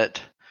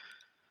that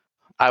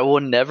I will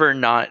never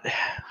not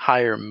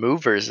hire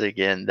movers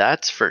again.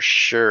 That's for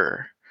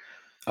sure.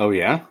 Oh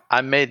yeah.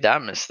 I made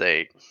that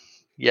mistake.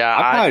 Yeah,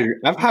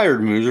 I've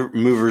hired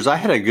movers. I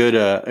had a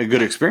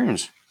good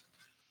experience.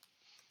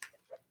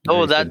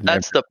 Oh, You said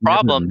that's never- the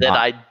problem, never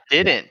that not. I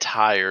didn't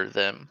hire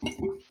them.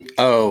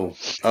 Oh,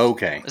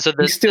 okay. So He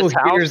this still this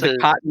house hears the is-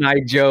 Cotton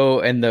Eye Joe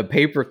and the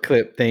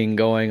paperclip thing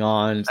going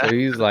on, so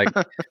he's like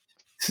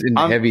in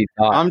heavy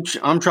thought.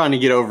 I'm trying to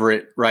get over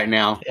it right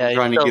now. Yeah, I'm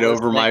trying to he's get still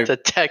over listening my to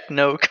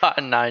techno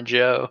Cotton Eye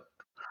Joe.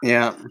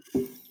 yeah.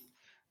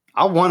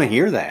 I want to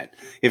hear that.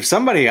 If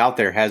somebody out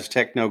there has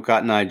techno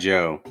Cotton Eye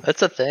Joe,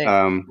 That's a thing.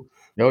 Oh,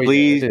 yeah,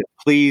 please it is.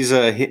 please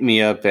hit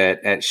me up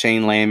at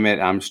Shane Lamb at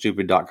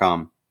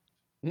I'mStupid.com.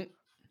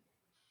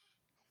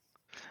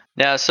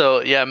 Yeah,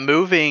 so yeah,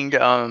 moving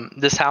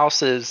this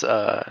house is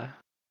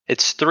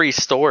it's 3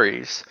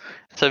 stories.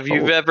 So if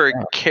you've Oh, ever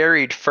wow.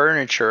 carried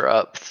furniture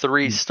up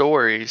 3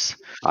 stories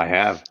I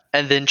have.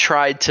 and then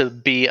tried to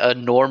be a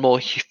normal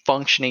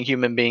functioning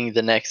human being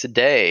the next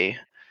day,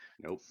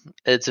 Nope.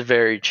 it's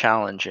very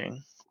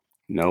challenging.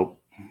 Nope.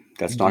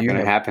 That's Do not you going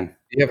to have- happen.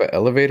 Do you have an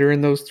elevator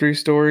in those 3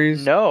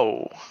 stories?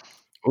 No.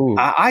 Ooh.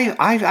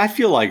 I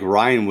feel like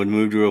Ryan would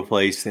move to a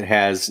place that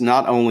has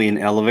not only an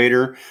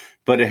elevator,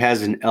 but it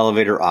has an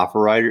elevator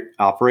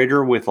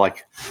operator with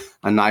like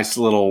a nice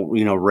little,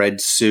 red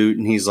suit.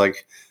 And he's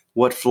like,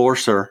 "What floor,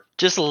 sir?"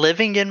 Just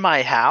living in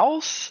my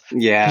house?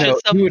 Yeah. No,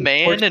 Just a he would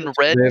man force in you to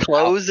red live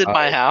clothes in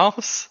my outside.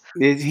 house?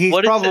 He's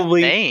What is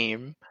probably, his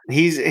name?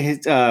 he's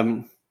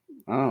oh,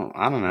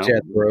 I don't know.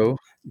 Jethro.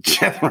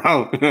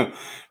 Jethro.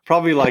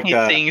 Probably like, He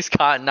sings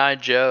Cotton Eye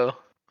Joe.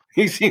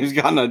 he seems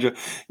got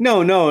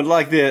no,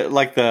 like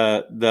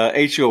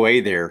the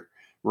HOA there,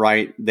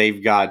 right?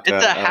 They've got,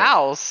 It's a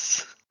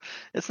house.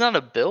 It's not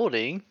a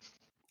building.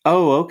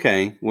 oh,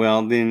 okay.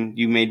 Well, then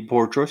you made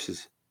poor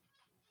choices.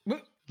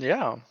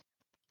 Yeah.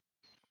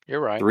 You're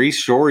right. 3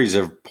 stories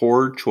of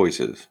poor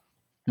choices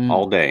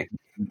all day.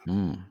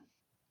 Mm.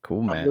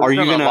 Cool, man. Are you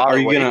Losing a gonna- lot are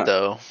of you weight, gonna-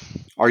 though?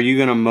 Are you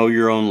going to mow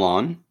your own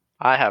lawn?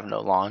 I have no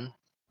lawn.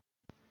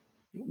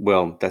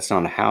 Well, that's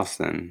not a house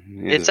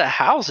then. It's a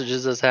house. It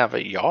just doesn't have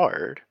a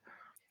yard.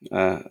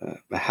 a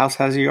house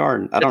has a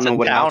yard. I don't It's know a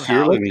what house you're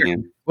townhouse. living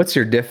in. What's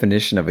your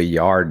definition of a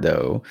yard,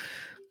 though?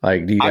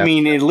 Like, do you? I have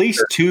mean, at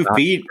least 2 not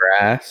feet.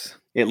 grass.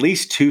 At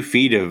least 2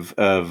 feet of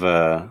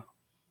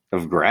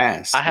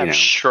grass. I have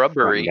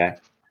shrubbery.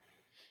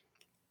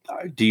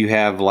 Do you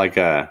have like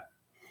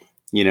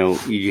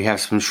you have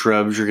some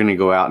shrubs you're going to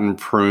go out and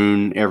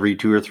prune every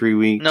 2 or 3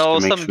 weeks? No,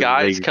 to make some sure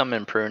guys they- come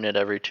and prune it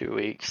every 2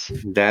 weeks.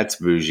 That's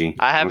bougie.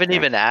 I haven't Okay.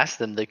 even asked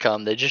them to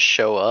come. They just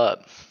show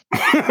up.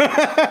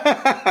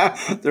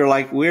 They're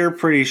like, we're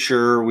pretty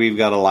sure we've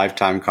got a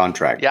lifetime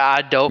contract. Yeah,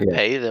 I don't Yeah.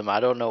 pay them. I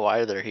don't know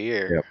why they're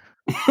here.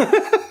 Yep.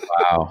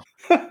 Wow.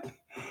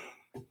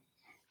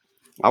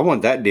 I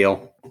want that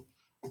deal.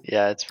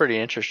 Yeah, it's pretty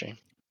interesting.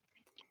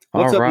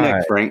 What's All up right.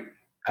 next, Frank?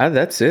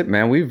 That's it,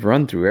 man. We've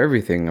run through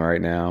everything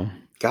right now.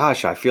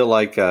 Gosh, I feel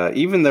like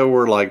even though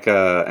we're like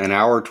an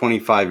hour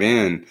 25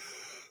 in,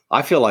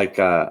 I feel like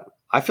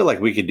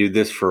we could do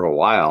this for a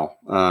while.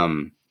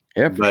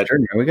 Yeah, for But sure,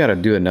 man. We got to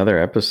do another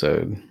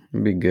episode.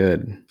 It'd be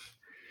good.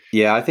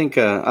 yeah, I think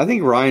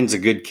Ryan's a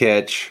good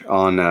catch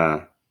on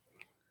Well,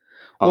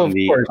 of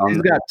course,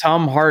 he's got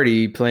Tom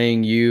Hardy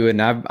playing you,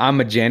 and I'm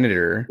a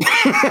janitor.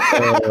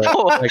 That's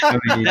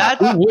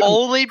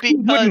only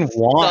because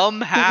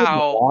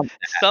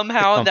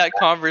somehow in that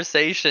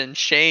conversation,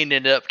 Shane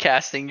ended up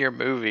casting your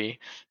movie.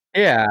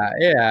 Yeah.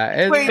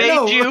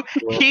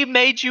 He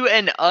made you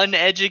an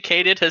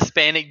uneducated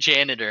Hispanic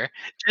janitor.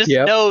 Just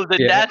know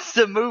that that's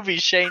the movie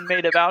Shane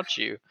made about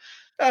you.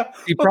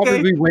 He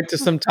probably went to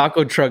some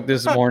taco truck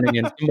this morning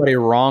and somebody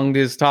wronged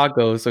his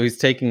taco, so he's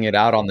taking it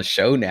out on the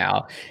show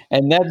now.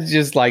 And that's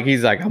just like,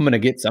 he's like, I'm going to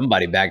get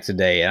somebody back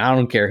today, and I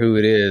don't care who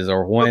it is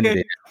or when it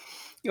is.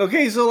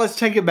 Okay, so let's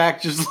take it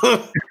back just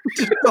a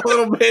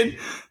little bit.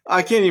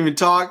 I can't even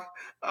talk.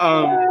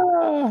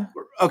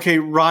 Okay,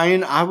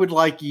 Ryan, I would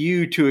like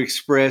you to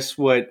express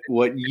what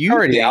you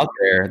already think. Out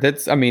there.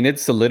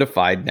 It's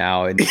solidified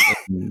now.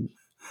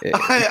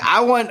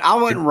 I want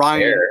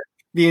Ryan. There.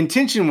 The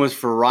intention was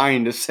for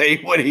Ryan to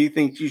say what he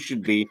thinks you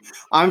should be.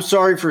 I'm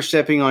sorry for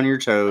stepping on your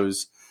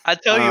toes. I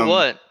tell you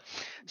what.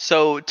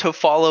 So to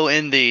follow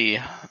in the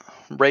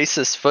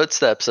racist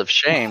footsteps of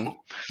Shane.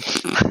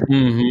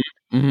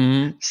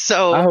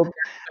 So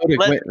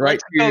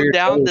let's go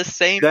down the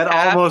same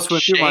path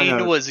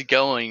Shane was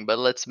going, but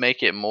let's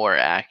make it more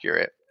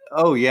accurate.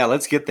 Oh yeah,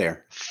 let's get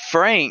there.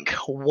 Frank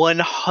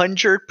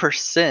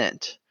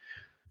 100%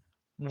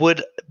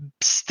 would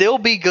still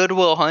be Good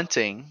Will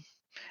Hunting.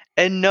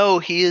 And no,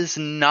 he is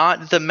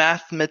not the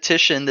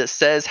mathematician that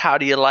says, how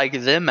do you like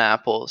them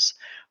apples?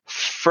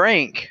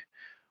 Frank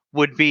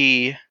would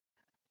be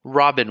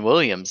Robin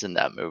Williams in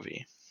that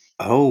movie.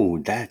 Oh,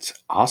 that's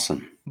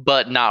awesome.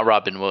 But not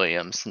Robin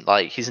Williams.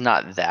 Like, he's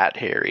not that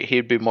hairy.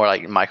 He'd be more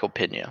like Michael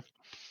Pena.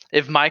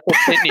 If Michael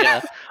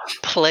Pena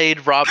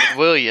played Robin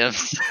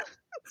Williams'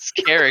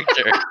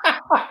 character.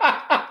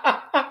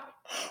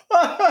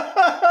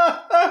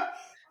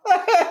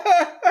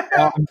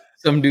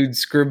 Some dude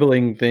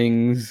scribbling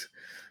things.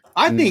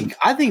 I think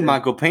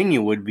Michael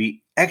Pena would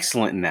be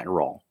excellent in that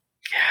role.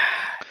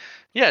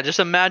 Yeah,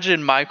 just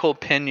imagine Michael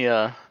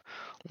Pena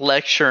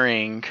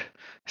lecturing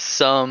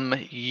some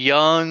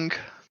young,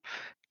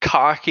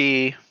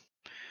 cocky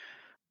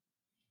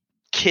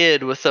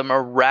kid with some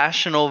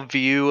irrational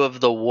view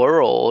of the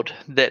world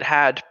that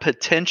had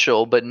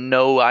potential but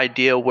no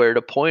idea where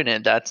to point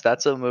it.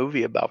 That's a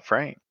movie about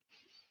Frank.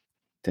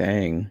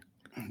 Dang.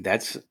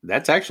 That's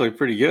actually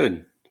pretty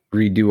good.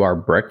 Redo our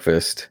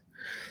breakfast.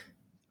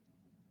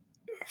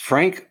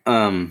 Frank,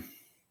 I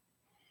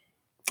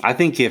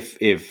think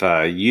if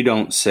you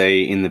don't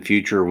say in the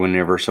future,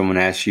 whenever someone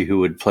asks you who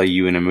would play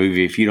you in a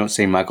movie, if you don't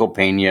say Michael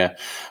Pena,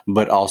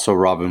 but also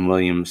Robin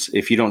Williams,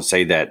 if you don't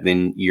say that,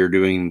 then you're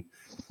doing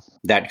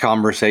that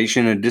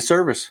conversation a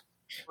disservice.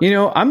 You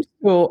know,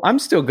 I'm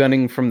still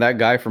gunning from that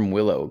guy from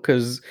Willow,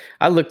 because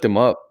I looked him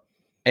up,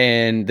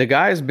 and the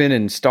guy's been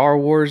in Star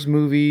Wars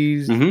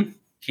movies. Mm-hmm.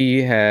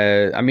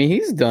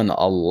 He's done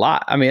a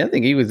lot. I mean, I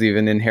think he was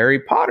even in Harry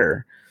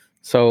Potter.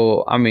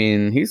 So, I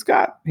mean, he's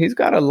got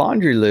a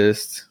laundry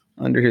list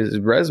under his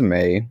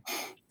resume.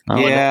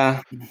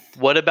 Yeah.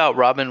 What about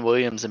Robin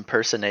Williams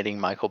impersonating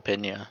Michael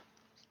Pena?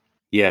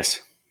 Yes,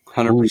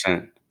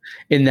 100%.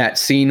 In that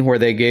scene where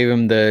they gave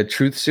him the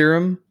truth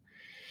serum,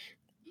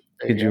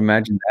 could you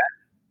imagine that?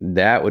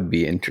 That would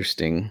be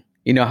interesting.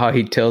 You know how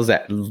he tells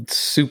that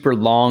super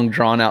long,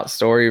 drawn-out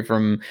story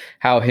from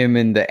how him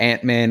and the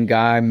Ant-Man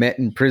guy met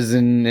in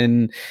prison,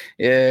 and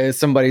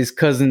somebody's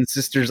cousin,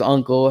 sister's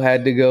uncle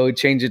had to go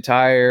change a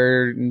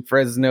tire in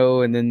Fresno,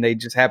 and then they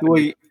just happened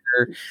to hear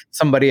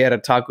somebody at a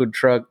taco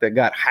truck that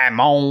got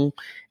hamon.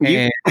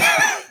 And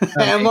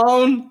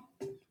hamon?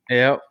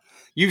 Yep.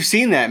 You've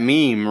seen that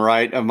meme,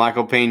 right, of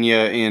Michael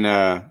Pena in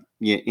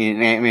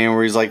Ant-Man,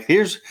 where he's like,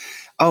 "Here's."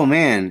 Oh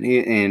man,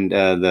 and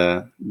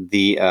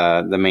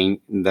the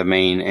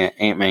main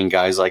Ant-Man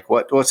guy's like,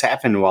 what's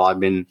happened while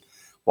I've been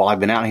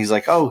out? He's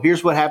like, oh,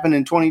 here's what happened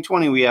in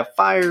 2020. We have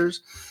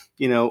fires,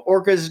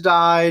 orcas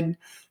died,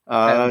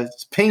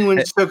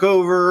 penguins took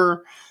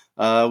over,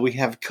 we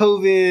have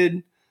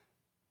COVID.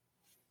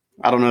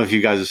 I don't know if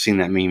you guys have seen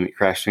that meme. It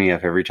cracks me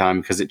up every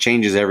time because it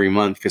changes every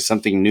month because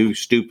something new,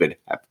 stupid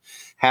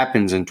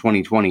happens in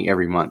 2020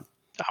 every month.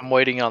 I'm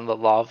waiting on the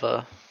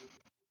lava.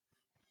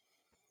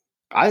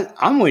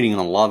 I'm waiting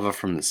on lava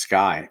from the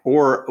sky,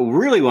 or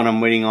really what I'm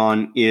waiting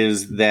on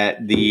is that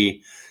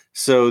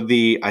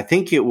I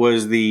think it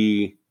was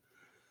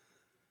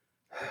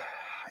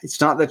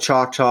it's not the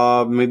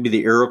Choctaw, maybe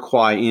the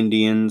Iroquois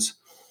Indians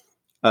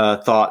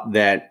thought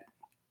that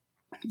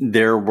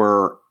there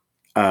were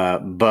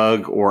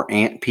bug or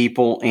ant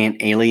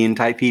alien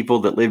type people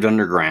that lived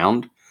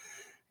underground.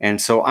 And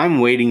so I'm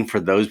waiting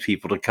for those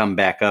people to come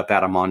back up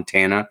out of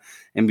Montana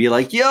and be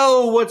like,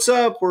 yo, what's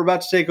up? We're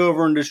about to take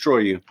over and destroy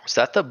you. Was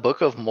that the Book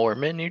of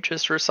Mormon you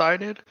just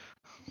recited?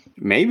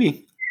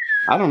 Maybe.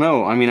 I don't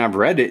know. I mean, I've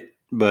read it,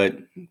 but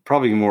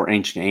probably more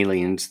Ancient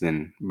Aliens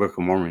than Book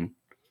of Mormon.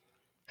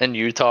 In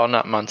Utah,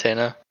 not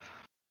Montana.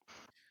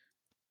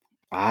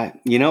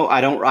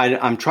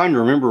 I'm trying to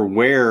remember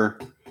where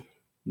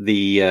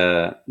the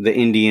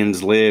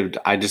Indians lived.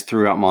 I just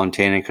threw out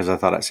Montana because I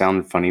thought it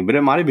sounded funny, but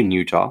it might have been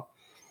Utah.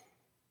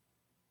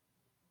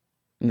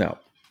 No.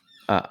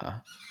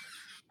 All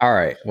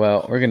right.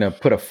 Well, we're gonna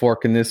put a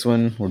fork in this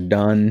one. We're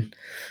done.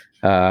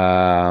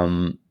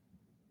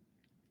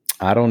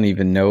 I don't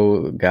even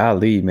know.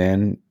 Golly,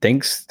 man.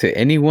 Thanks to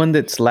anyone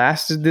that's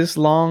lasted this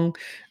long.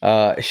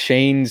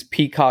 Shane's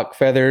peacock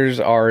feathers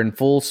are in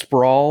full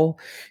sprawl.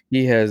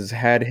 He has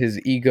had his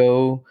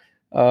ego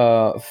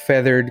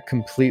feathered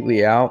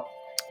completely out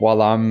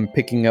while I'm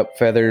picking up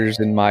feathers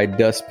in my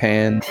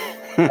dustpan,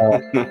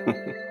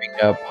 picking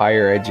up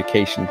higher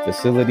education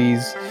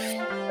facilities.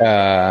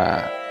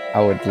 I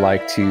would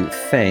like to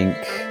thank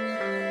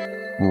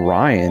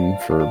Ryan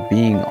for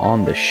being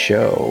on the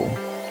show.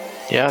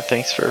 Yeah,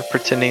 thanks for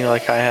pretending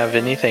like I have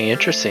anything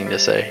interesting to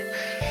say.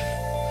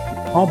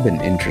 All been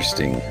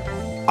interesting.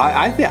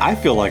 I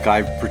feel like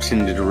I've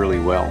pretended really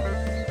well.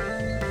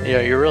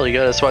 Yeah, you're really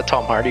good. That's why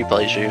Tom Hardy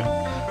plays you.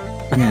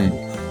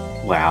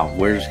 Wow,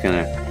 we're just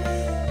gonna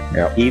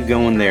keep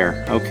going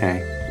there.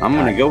 Okay, I'm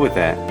gonna go with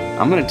that.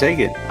 I'm gonna take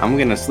it. I'm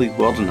gonna sleep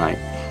well tonight.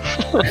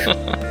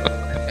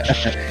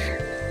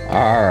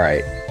 All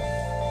right.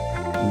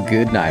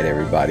 Good night,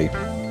 everybody.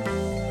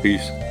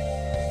 Peace.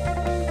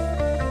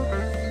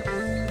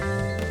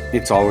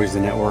 It's always the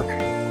network.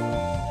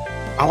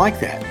 I like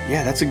that.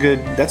 Yeah, that's a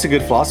good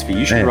philosophy.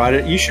 You should write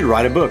it. You should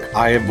write a book.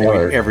 I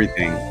avoid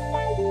everything.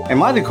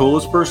 Am I the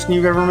coolest person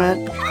you've ever met?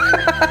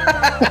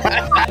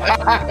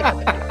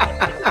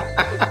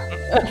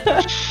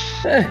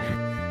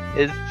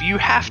 If you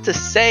have to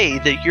say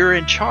that you're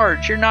in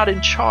charge, you're not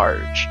in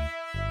charge.